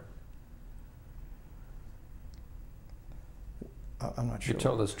part? I'm not sure. You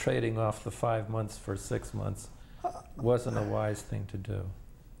told us trading off the 5 months for 6 months wasn't a wise thing to do.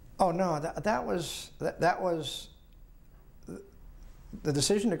 Oh no, that was the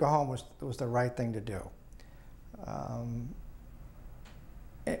decision to go home was the right thing to do.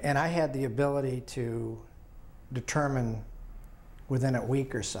 And I had the ability to determine within a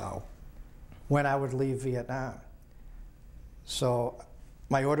week or so when I would leave Vietnam. So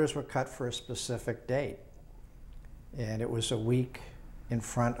my orders were cut for a specific date, and it was a week in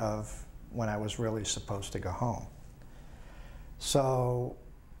front of when I was really supposed to go home. So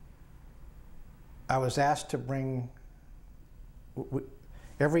I was asked to bring,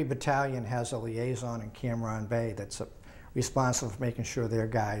 every battalion has a liaison in Cam Ranh Bay that's responsible for making sure their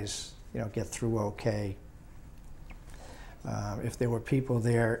guys, you know, get through okay. If there were people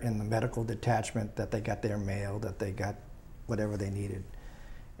there in the medical detachment, that they got their mail, that they got whatever they needed.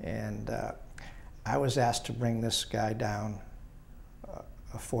 And I was asked to bring this guy down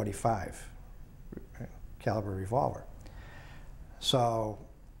a .45 caliber revolver. So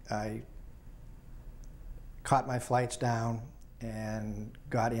I caught my flights down and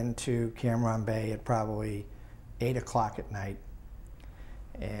got into Cam Ranh Bay at probably 8 o'clock at night,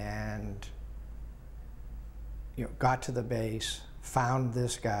 and you know, got to the base, found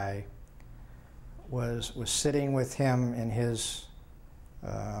this guy, was sitting with him in his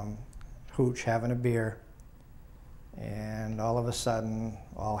hooch having a beer, and all of a sudden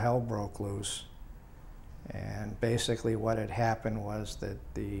all hell broke loose. And basically what had happened was that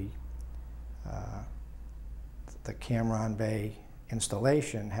the Cam Ranh Bay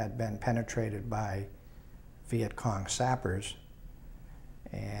installation had been penetrated by Viet Cong sappers,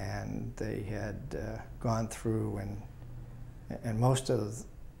 and they had gone through, and most of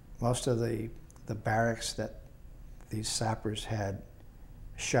the barracks that these sappers had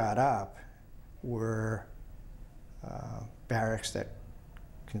shot up were barracks that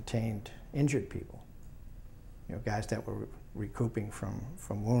contained injured people, you know, guys that were recouping from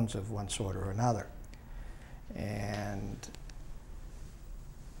wounds of one sort or another. And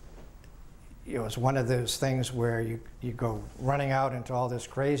it was one of those things where you go running out into all this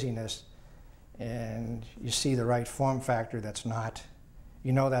craziness, and you see the right form factor that's not,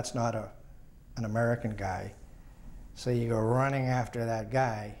 you know, that's not an American guy. So you go running after that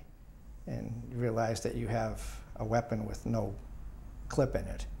guy, and you realize that you have a weapon with no clip in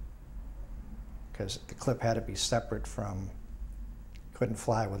it, because the clip had to be separate from, couldn't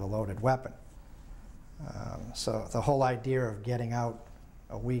fly with a loaded weapon. So the whole idea of getting out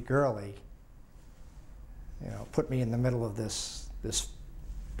a week early, you know, put me in the middle of this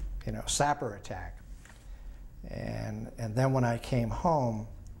you know, sapper attack. And then when I came home,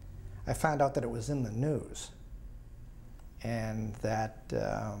 I found out that it was in the news, and that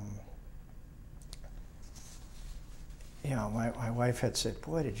you know, my wife had said,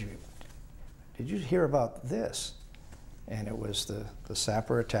 "Boy, did you hear about this?" And it was the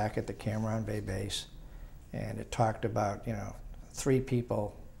sapper attack at the Cam Ranh Bay base, and it talked about, you know, 3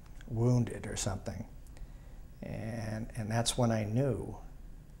 people wounded or something. And that's when I knew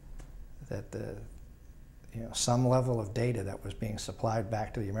that you know, some level of data that was being supplied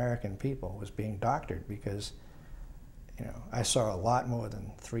back to the American people was being doctored, because, you know, I saw a lot more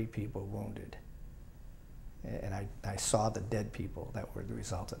than 3 people wounded. And I saw the dead people that were the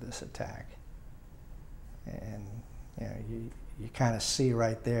result of this attack. And you know, you kind of see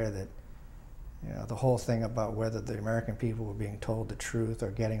right there that, you know, the whole thing about whether the American people were being told the truth or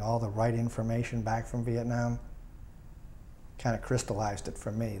getting all the right information back from Vietnam kind of crystallized it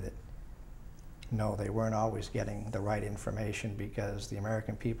for me that no, they weren't always getting the right information, because the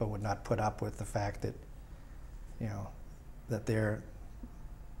American people would not put up with the fact that, you know, that their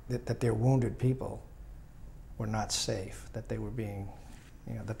wounded people were not safe, that they were being,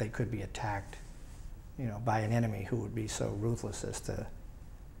 you know, that they could be attacked, you know, by an enemy who would be so ruthless as to,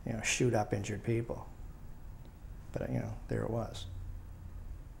 you know, shoot up injured people. But, you know, there it was.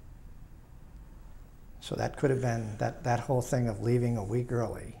 So that could have been, that whole thing of leaving a week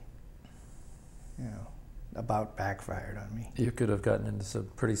early, you know, about backfired on me. You could have gotten into some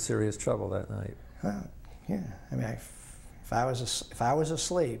pretty serious trouble that night. Yeah, I mean, I if I was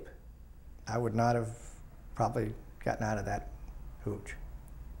asleep, I would not have probably gotten out of that hooch.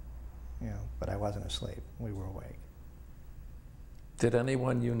 You know, but I wasn't asleep. We were awake. Did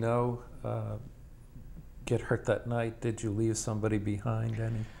anyone you know get hurt that night? Did you leave somebody behind?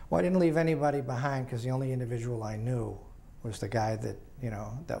 Well, I didn't leave anybody behind because the only individual I knew was the guy that, you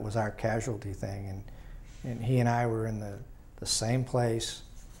know, that was our casualty thing, and he and I were in the same place.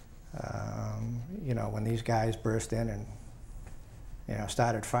 You know, when these guys burst in and, you know,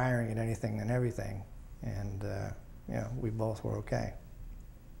 started firing at anything and everything, and you know, we both were okay.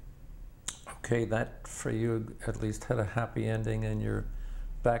 Okay, that for you at least had a happy ending, and you're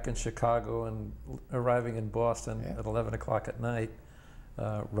back in Chicago and arriving in Boston at 11 o'clock at night.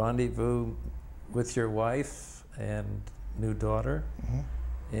 Rendezvous with your wife and new daughter.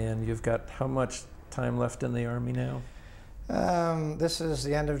 And you've got how much time left in the Army now? This is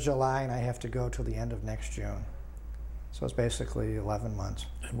the end of July, and I have to go till the end of next June. So it's basically 11 months.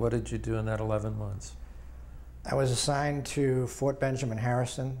 And what did you do in that 11 months? I was assigned to Fort Benjamin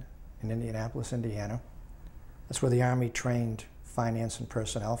Harrison in Indianapolis, Indiana. That's where the Army trained finance and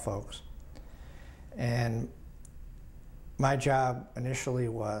personnel folks. And my job initially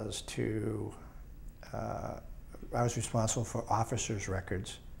was to, I was responsible for officers'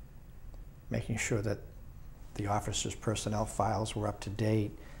 records, making sure that the officers' personnel files were up to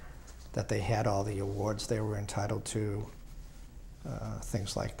date, that they had all the awards they were entitled to,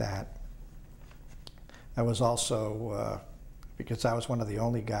 things like that. I was also, because I was one of the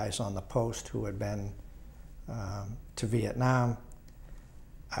only guys on the post who had been to Vietnam,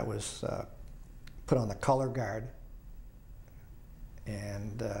 I was put on the color guard,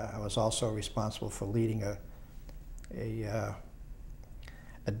 and I was also responsible for leading a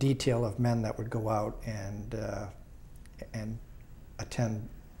detail of men that would go out and attend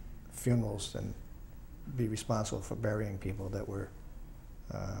funerals and be responsible for burying people that were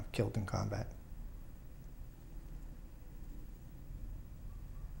killed in combat.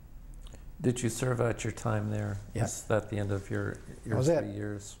 Did you serve out your time there? Yeah. Is that the end of your 3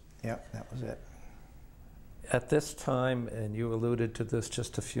 years? Yep, that was it. At this time, and you alluded to this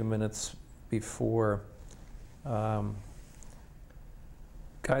just a few minutes before, guys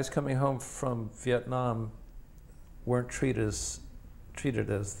coming home from Vietnam weren't treated as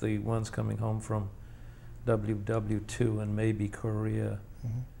the ones coming home from WW2 and maybe Korea.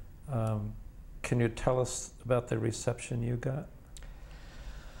 Can you tell us about the reception you got?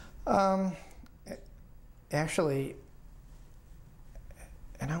 Actually,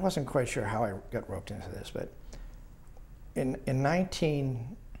 and I wasn't quite sure how I got roped into this, but in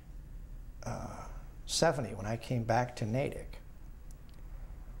 1970, when I came back to Natick,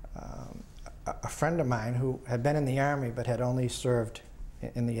 a friend of mine who had been in the Army but had only served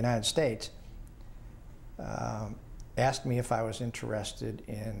in the United States asked me if I was interested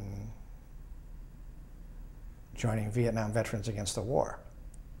in joining Vietnam Veterans Against the War.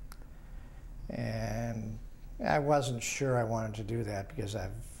 And I wasn't sure I wanted to do that because I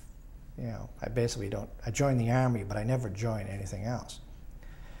joined the Army, but I never joined anything else.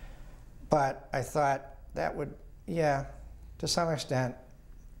 But I thought that would, yeah, to some extent,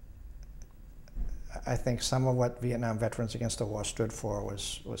 I think some of what Vietnam Veterans Against the War stood for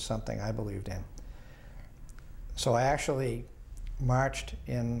was something I believed in. So I actually marched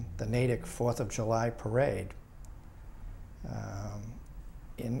in the Natick 4th of July parade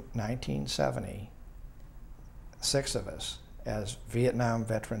in 1970, 6 of us, as Vietnam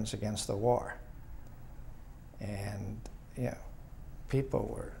Veterans Against the War. And, you know, people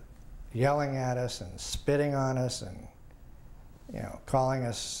were yelling at us and spitting on us and, you know, calling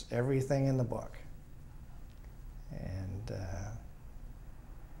us everything in the book. And, you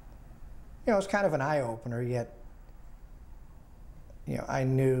know, it was kind of an eye-opener, yet, you know, I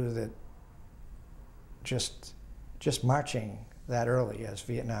knew that just marching that early as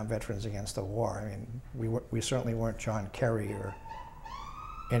Vietnam Veterans Against the War, I mean, we certainly weren't John Kerry or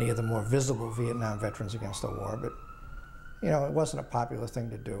any of the more visible Vietnam Veterans Against the War, but, you know, it wasn't a popular thing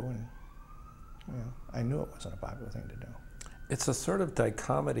to do, and, you know, I knew it wasn't a popular thing to do. It's a sort of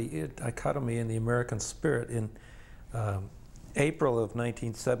dichotomy in the American spirit. In April of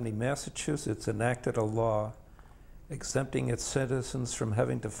 1970, Massachusetts enacted a law exempting its citizens from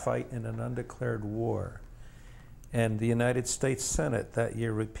having to fight in an undeclared war. And the United States Senate that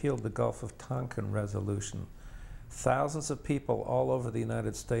year repealed the Gulf of Tonkin resolution. Thousands of people all over the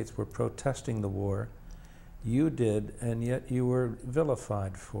United States were protesting the war. You did, and yet you were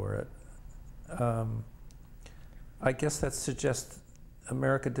vilified for it. I guess that suggests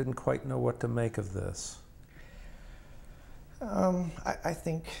America didn't quite know what to make of this. I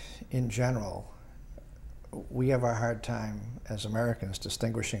think in general, we have a hard time as Americans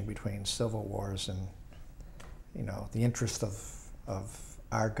distinguishing between civil wars and, you know, the interest of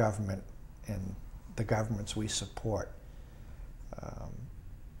our government and the governments we support.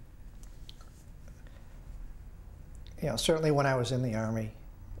 You know, certainly when I was in the Army,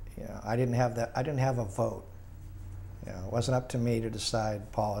 you know, I didn't have a vote. You know, it wasn't up to me to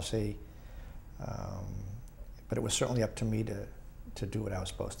decide policy, but it was certainly up to me to do what I was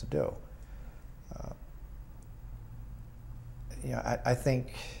supposed to do. You know, I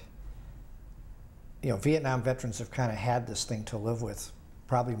think, you know, Vietnam veterans have kind of had this thing to live with,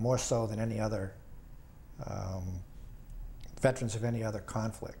 probably more so than any other veterans of any other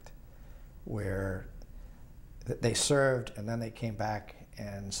conflict, where they served and then they came back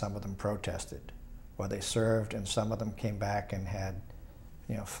and some of them protested, or they served and some of them came back and had,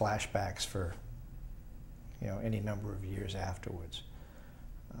 you know, flashbacks for, you know, any number of years afterwards.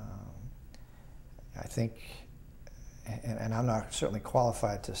 I think, and I'm not certainly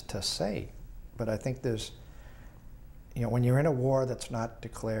qualified to say, but I think there's, you know, when you're in a war that's not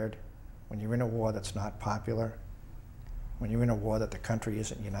declared, when you're in a war that's not popular, when you're in a war that the country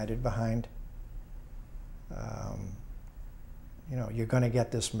isn't united behind, you know, you're going to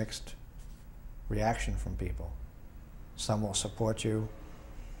get this mixed reaction from people. Some will support you.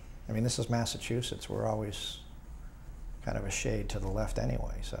 I mean, this is Massachusetts. We're always kind of a shade to the left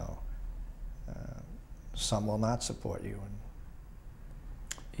anyway, so some will not support you.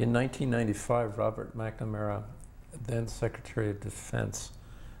 In 1995, Robert McNamara, then Secretary of Defense,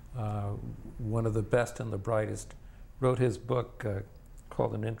 one of the best and the brightest, wrote his book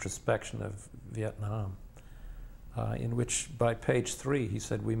called An Introspection of Vietnam, in which by page 3 he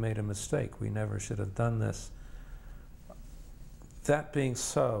said, "We made a mistake. We never should have done this." That being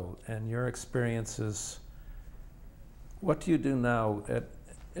so, and your experiences, what do you do now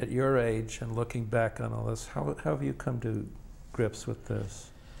at your age and looking back on all this? How have you come to grips with this?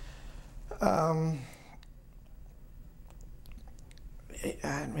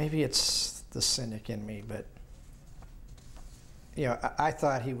 Maybe it's the cynic in me, but, you know, I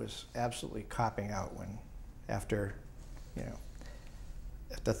thought he was absolutely copping out when, after, you know,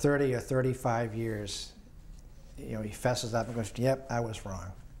 after 30 or 35 years, you know, he fesses up and goes, "Yep, I was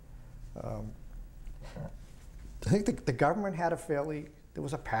wrong." I think the government had there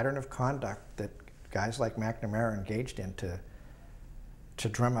was a pattern of conduct that guys like McNamara engaged in to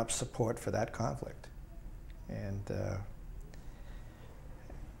drum up support for that conflict. And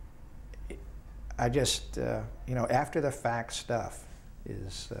I just, you know, after the fact stuff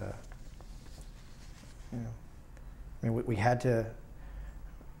is, you know, I mean,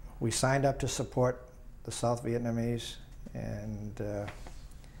 we signed up to support the South Vietnamese, and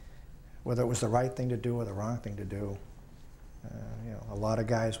whether it was the right thing to do or the wrong thing to do, you know, a lot of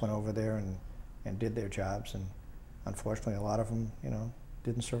guys went over there and did their jobs, and unfortunately a lot of them, you know,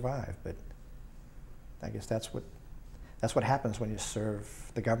 didn't survive. But I guess that's what happens when you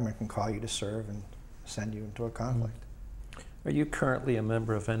serve. The government can call you to serve and send you into a conflict. Are you currently a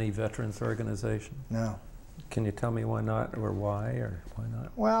member of any veterans organization? No. Can you tell me why not, or why, or why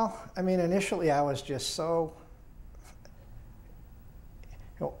not? Well, I mean, initially I was just so,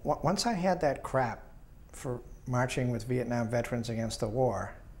 you know, once I had that crap for marching with Vietnam veterans against the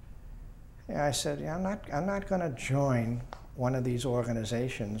war, yeah, I said, yeah, I'm not going to join one of these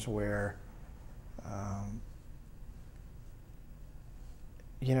organizations where,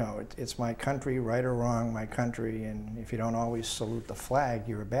 you know, it's my country, right or wrong, my country, and if you don't always salute the flag,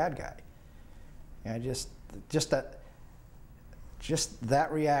 you're a bad guy. And just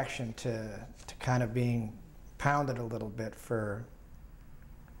that reaction to kind of being pounded a little bit for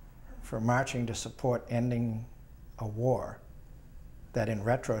marching to support ending a war that in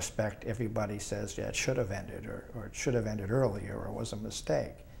retrospect everybody says, yeah, it should have ended, or it should have ended earlier, or it was a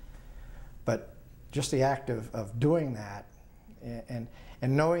mistake. But just the act of doing that, and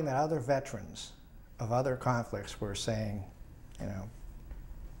knowing that other veterans of other conflicts were saying, you know,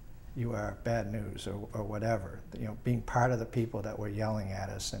 you are bad news, or whatever, you know, being part of the people that were yelling at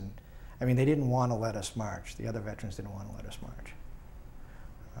us. And I mean, they didn't want to let us march. The other veterans didn't want to let us march.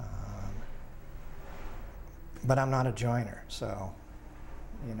 But I'm not a joiner, so,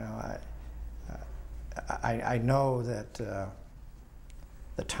 you know, I know that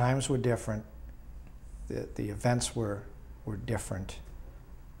the times were different, the events were different,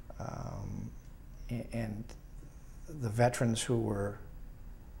 and the veterans who were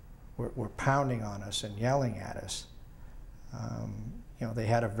pounding on us and yelling at us, you know, they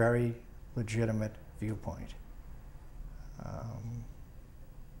had a very legitimate viewpoint.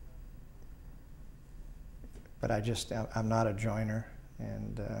 But I'm not a joiner,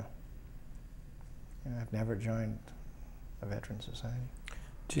 and You know, I've never joined a veteran society.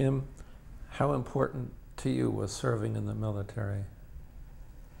 Jim, how important to you was serving in the military?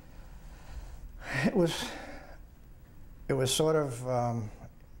 It was sort of,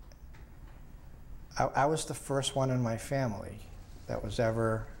 I was the first one in my family that was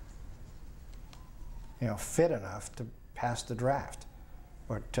ever, you know, fit enough to pass the draft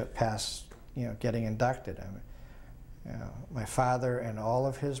or to pass, you know, getting inducted. I mean, you know, my father and all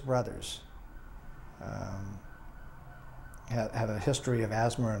of his brothers had a history of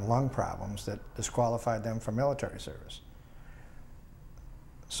asthma and lung problems that disqualified them from military service.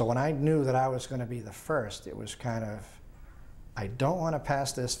 So when I knew that I was going to be the first, it was kind of, I don't want to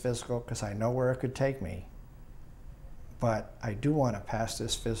pass this physical because I know where it could take me, but I do want to pass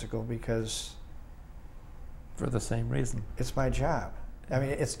this physical because For the same reason. it's my job. I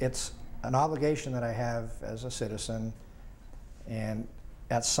mean, it's an obligation that I have as a citizen, and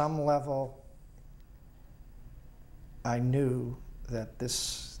at some level, I knew that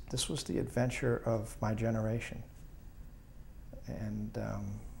this was the adventure of my generation, and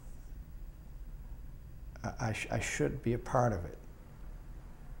I should be a part of it.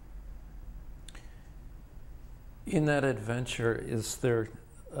 In that adventure, is there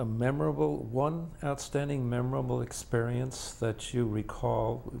a one outstanding memorable experience that you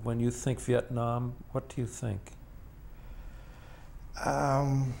recall? When you think Vietnam, what do you think?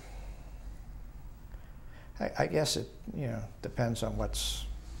 I guess it, you know, depends on what's.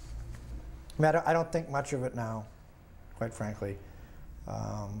 I mean, I don't think much of it now, quite frankly.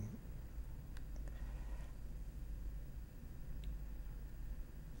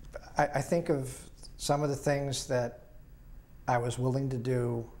 I think of some of the things that I was willing to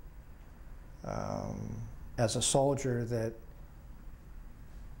do as a soldier that,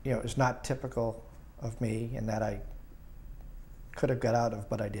 you know, is not typical of me, and that I could have got out of,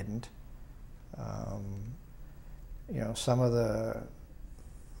 but I didn't. You know, some of the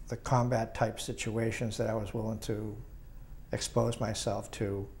combat type situations that I was willing to expose myself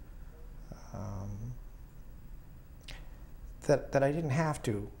to, that I didn't have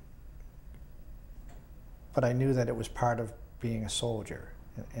to, but I knew that it was part of being a soldier,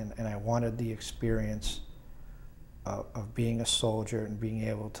 and I wanted the experience of being a soldier and being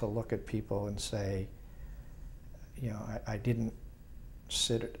able to look at people and say, you know, I didn't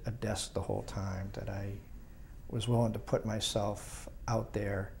sit at a desk the whole time, that I was willing to put myself out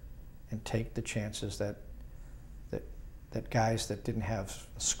there and take the chances that guys that didn't have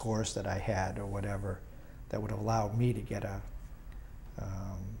scores that I had or whatever, that would allow me to get a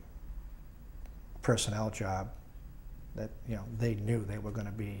personnel job, that, you know, they knew they were going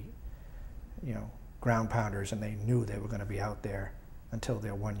to be, you know, ground pounders, and they knew they were going to be out there until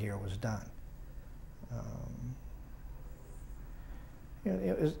their 1 year was done. You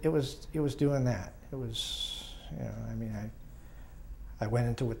know, it was doing that. It was, you know, I mean, I went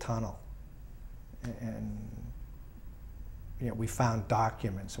into a tunnel, and you know, we found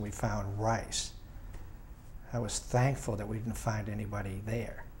documents and we found rice. I was thankful that we didn't find anybody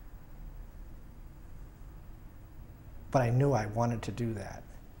there, but I knew I wanted to do that.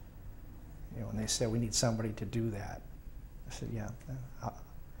 You know, when they said we need somebody to do that, I said, yeah,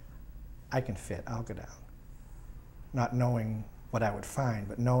 I can fit. I'll go down. Not knowing what I would find,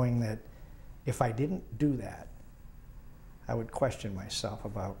 but knowing that if I didn't do that, I would question myself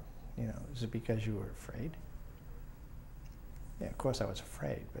about, you know, is it because you were afraid? Yeah, of course I was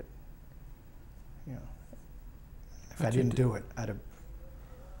afraid, but, you know, if I didn't do it, I'd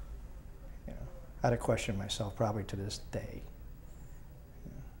have questioned myself probably to this day.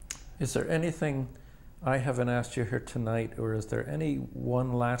 Is there anything I haven't asked you here tonight, or is there any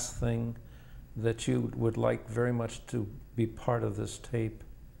one last thing that you would like very much to be part of this tape?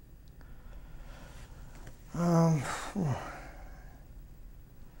 No,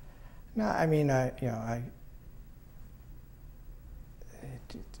 I mean,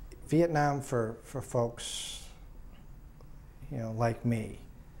 Vietnam for folks, you know, like me.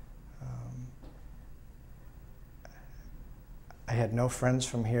 I had no friends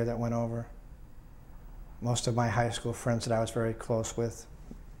from here that went over. Most of my high school friends that I was very close with,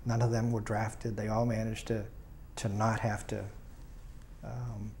 none of them were drafted. They all managed to not have to,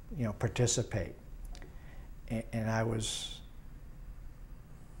 you know, participate. And I was,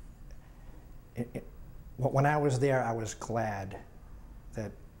 when I was there, I was glad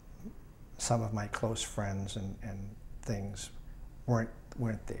that some of my close friends and things weren't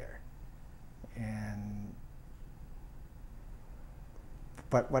there. And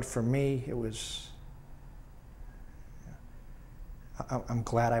but for me, it was, I'm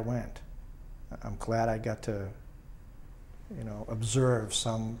glad I went. I'm glad I got to, you know, observe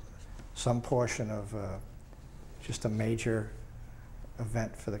some some portion of just a major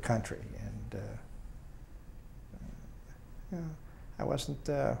event for the country. And you know, I wasn't,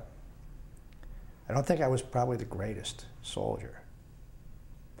 I don't think I was probably the greatest soldier,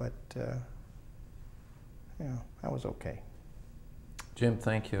 but you know, I was okay. Jim,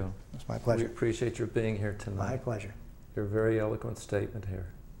 thank you. It's my pleasure. We appreciate your being here tonight. My pleasure. Your very eloquent statement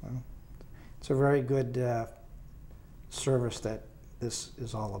here. Well, it's a very good service that this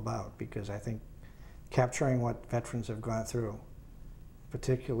is all about, because I think capturing what veterans have gone through,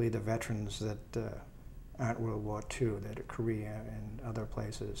 particularly the veterans that aren't World War II, that are Korea and other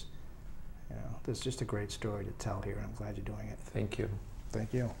places, you know, there's just a great story to tell here, and I'm glad you're doing it. Thank you.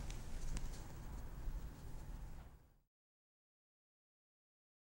 Thank you.